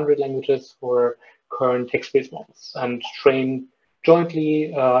 around 100 languages for current text-based models, and train jointly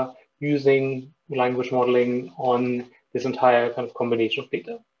using language modeling on this entire kind of combination of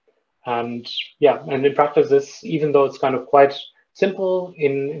data. And yeah, and in practice, this, even though it's kind of quite simple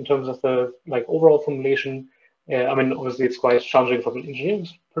in terms of the like overall formulation, I mean, obviously it's quite challenging from an engineering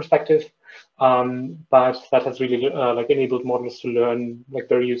perspective, but that has really like enabled models to learn like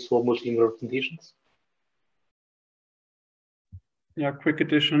very useful multilingual representations. Yeah, quick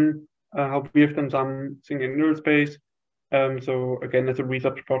addition, how we have done something in neural space. So again, as a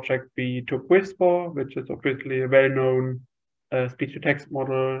research project, we took Whisper, which is obviously a well-known speech-to-text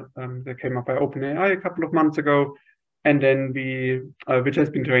model that came up by OpenAI a couple of months ago. And then we, which has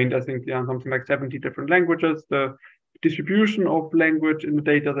been trained, I think, yeah, something like 70 different languages. The distribution of language in the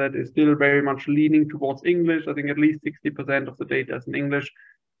data set is still very much leaning towards English. I think at least 60% of the data is in English.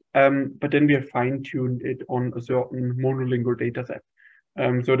 But then we have fine-tuned it on a certain monolingual data set.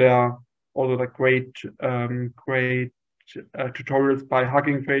 So there are also like great tutorials by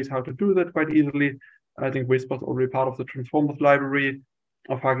Hugging Face how to do that quite easily. I think Whisper is already part of the Transformers library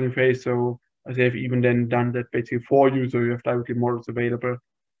of Hugging Face. So they have even then done that basically for you. So you have directly models available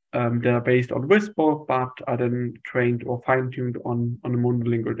that are based on Whisper, but are then trained or fine-tuned on a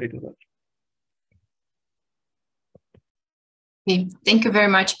monolingual data set. Okay, thank you very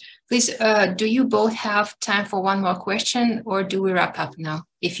much. Please, do you both have time for one more question, or do we wrap up now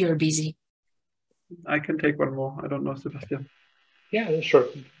if you're busy? I can take one more. I don't know, Sebastian. Yeah, sure.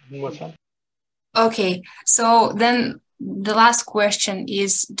 One more time. Okay, so then the last question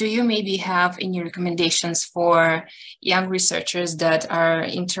is, do you maybe have any recommendations for young researchers that are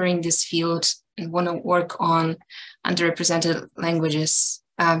entering this field and want to work on underrepresented languages?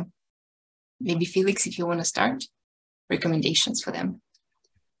 Maybe Felix, if you want to start, recommendations for them.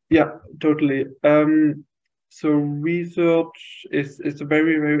 Yeah, totally. So research is a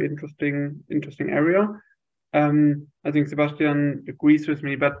very, very interesting area. I think Sebastian agrees with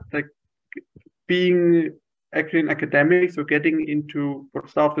me, but like being actually an academic, so getting into what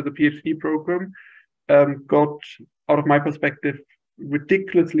started with a PhD program, got, out of my perspective,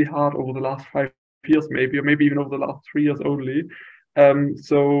 ridiculously hard over the last 5 years, maybe, or maybe even over the last 3 years only.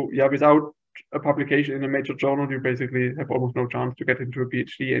 So yeah, without a publication in a major journal, you basically have almost no chance to get into a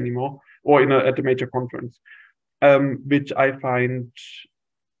PhD anymore, or at a major conference, which I find,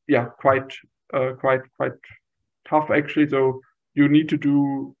 yeah, quite tough actually. So you need to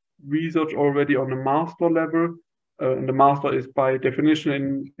do research already on a master level, and the master is by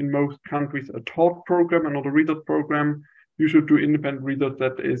definition in most countries a taught program and not a research program. You should do independent research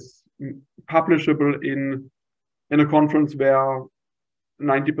that is publishable in a conference where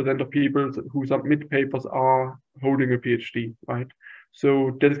 90% of people who submit papers are holding a PhD, right?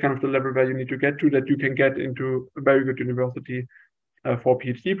 So that is kind of the level where you need to get to, that you can get into a very good university for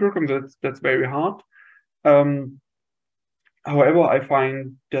PhD programs. That's very hard. However, I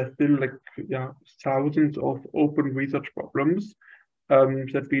find there's still like thousands of open research problems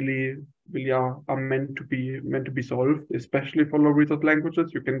that really are meant to be solved, especially for low research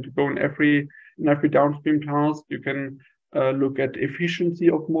languages. You can go in every downstream task. You can look at efficiency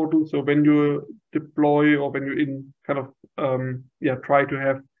of models. So when you deploy or when you try to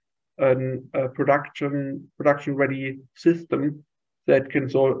have a production ready system that can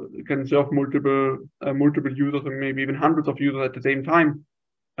serve multiple users and maybe even hundreds of users at the same time,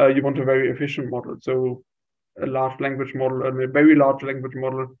 you want a very efficient model. So a large language model and a very large language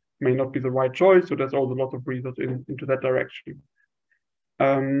model may not be the right choice. So there's also lots of research into that direction.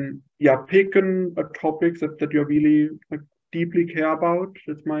 Pick a topic that you really deeply care about.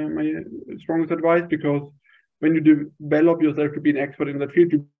 That's my strongest advice, because when you develop yourself to be an expert in that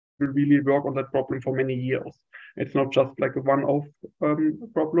field, you will really work on that problem for many years. It's not just like a one-off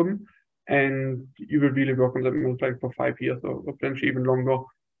problem, and you will really work on that for 5 years or potentially even longer.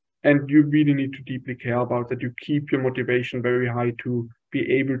 And you really need to deeply care about that. You keep your motivation very high to be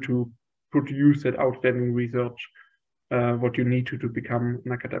able to produce that outstanding research, what you need to become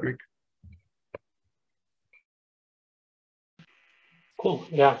an academic. Cool.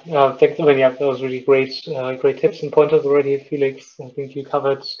 Yeah. Thanks, Owen. Yeah, that was really great tips and pointers already, Felix. I think you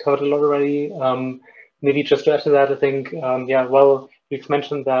covered a lot already. Maybe just to add to that, I think, well, Felix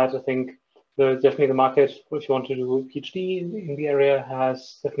mentioned that I think definitely the market, if you want to do a PhD in the area,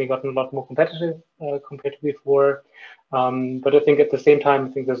 has definitely gotten a lot more competitive compared to before. But I think at the same time, I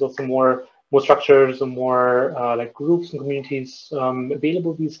think there's also more structures and more like groups and communities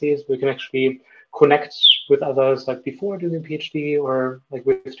available these days where you can actually connect with others like before doing a PhD or like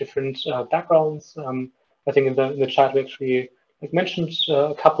with different backgrounds. I think in the chat we actually like mentioned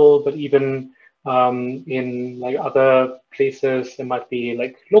a couple, but even in like other places, there might be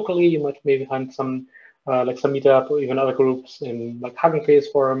like locally, you might maybe find some like some meetup or even other groups in like Hugging Face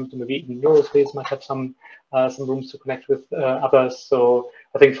forums, maybe even Neurospace might have some rooms to connect with others. So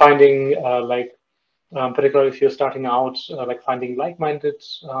I think finding particularly if you're starting out, like finding like-minded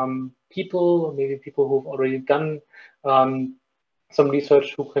people, or maybe people who've already done some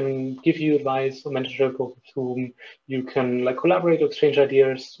research who can give you advice or mentorship, or with whom you can like collaborate or exchange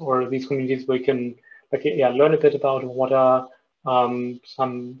ideas, or these communities where you can like learn a bit about what are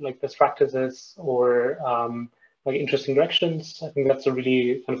some like best practices or like interesting directions. I think that's a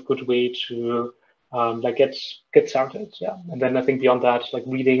really kind of good way to like get started. Yeah, and then I think beyond that, like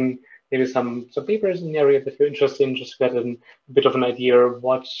reading maybe some papers in the area that you're interested in, just to get a bit of an idea of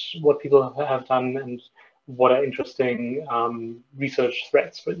what people have done and what are interesting research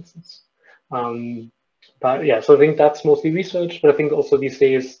threads, for instance. But yeah, so I think that's mostly research, but I think also these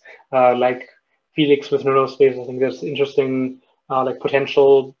days, like Felix with Neurospace, I think there's interesting like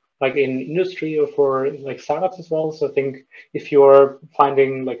potential like in industry or for like startups as well. So I think if you're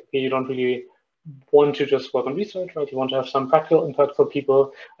finding like you don't really want to just work on research, right? You want to have some practical impact for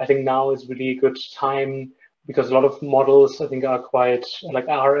people. I think now is really a good time because a lot of models I think are quite like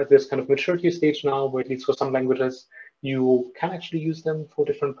are at this kind of maturity stage now, where at least for some languages you can actually use them for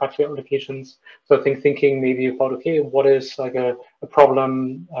different practical applications. So I think thinking maybe about okay, what is like a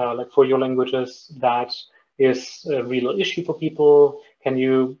problem like for your languages that is a real issue for people? Can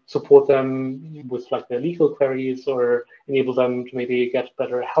you support them with like their legal queries or enable them to maybe get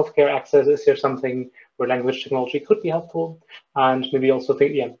better healthcare access? Is there something where language technology could be helpful? And maybe also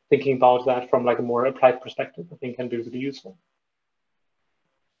thinking about that from like a more applied perspective, I think can be really useful.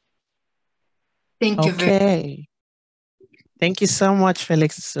 Thank you very much. Okay. Thank you so much,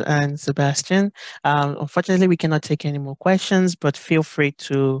 Felix and Sebastian. Unfortunately, we cannot take any more questions, but feel free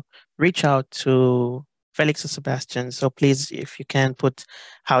to reach out to Felix or Sebastian. So please, if you can, put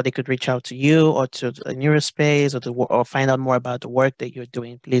how they could reach out to you or to the Neurospace or find out more about the work that you're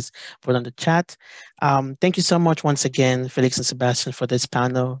doing, please put on the chat. Thank you so much once again, Felix and Sebastian, for this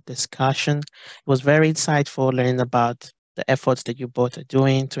panel discussion. It was very insightful learning about the efforts that you both are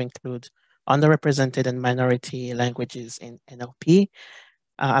doing to include underrepresented and minority languages in NLP.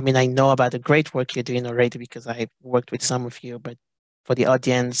 I mean, I know about the great work you're doing already because I've worked with some of you, but for the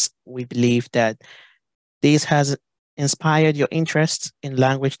audience, we believe that this has inspired your interest in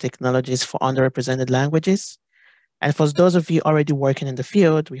language technologies for underrepresented languages. And for those of you already working in the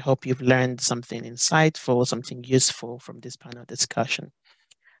field, we hope you've learned something insightful, something useful from this panel discussion.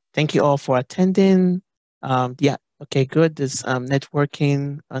 Thank you all for attending. Okay, good. There's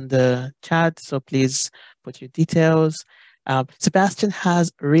networking on the chat, so please put your details. Sebastian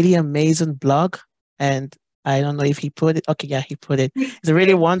has a really amazing blog, and I don't know if he put it. Okay, yeah, he put it. It's a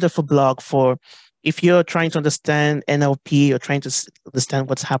really wonderful blog for if you're trying to understand NLP or trying to understand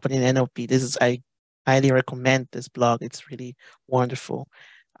what's happening in NLP. I highly recommend this blog. It's really wonderful.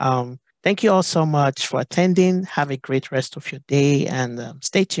 Thank you all so much for attending. Have a great rest of your day and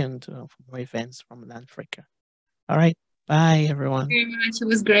stay tuned for more events from Africa. All right. Bye, everyone. Thank you very much. It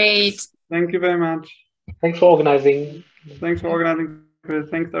was great. Thank you very much. Thanks for organizing. Thanks for organizing, Chris.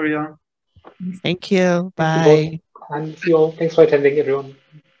 Thanks, Daria. Thank you. Bye. Thank you both. And see you all. Thanks for attending, everyone.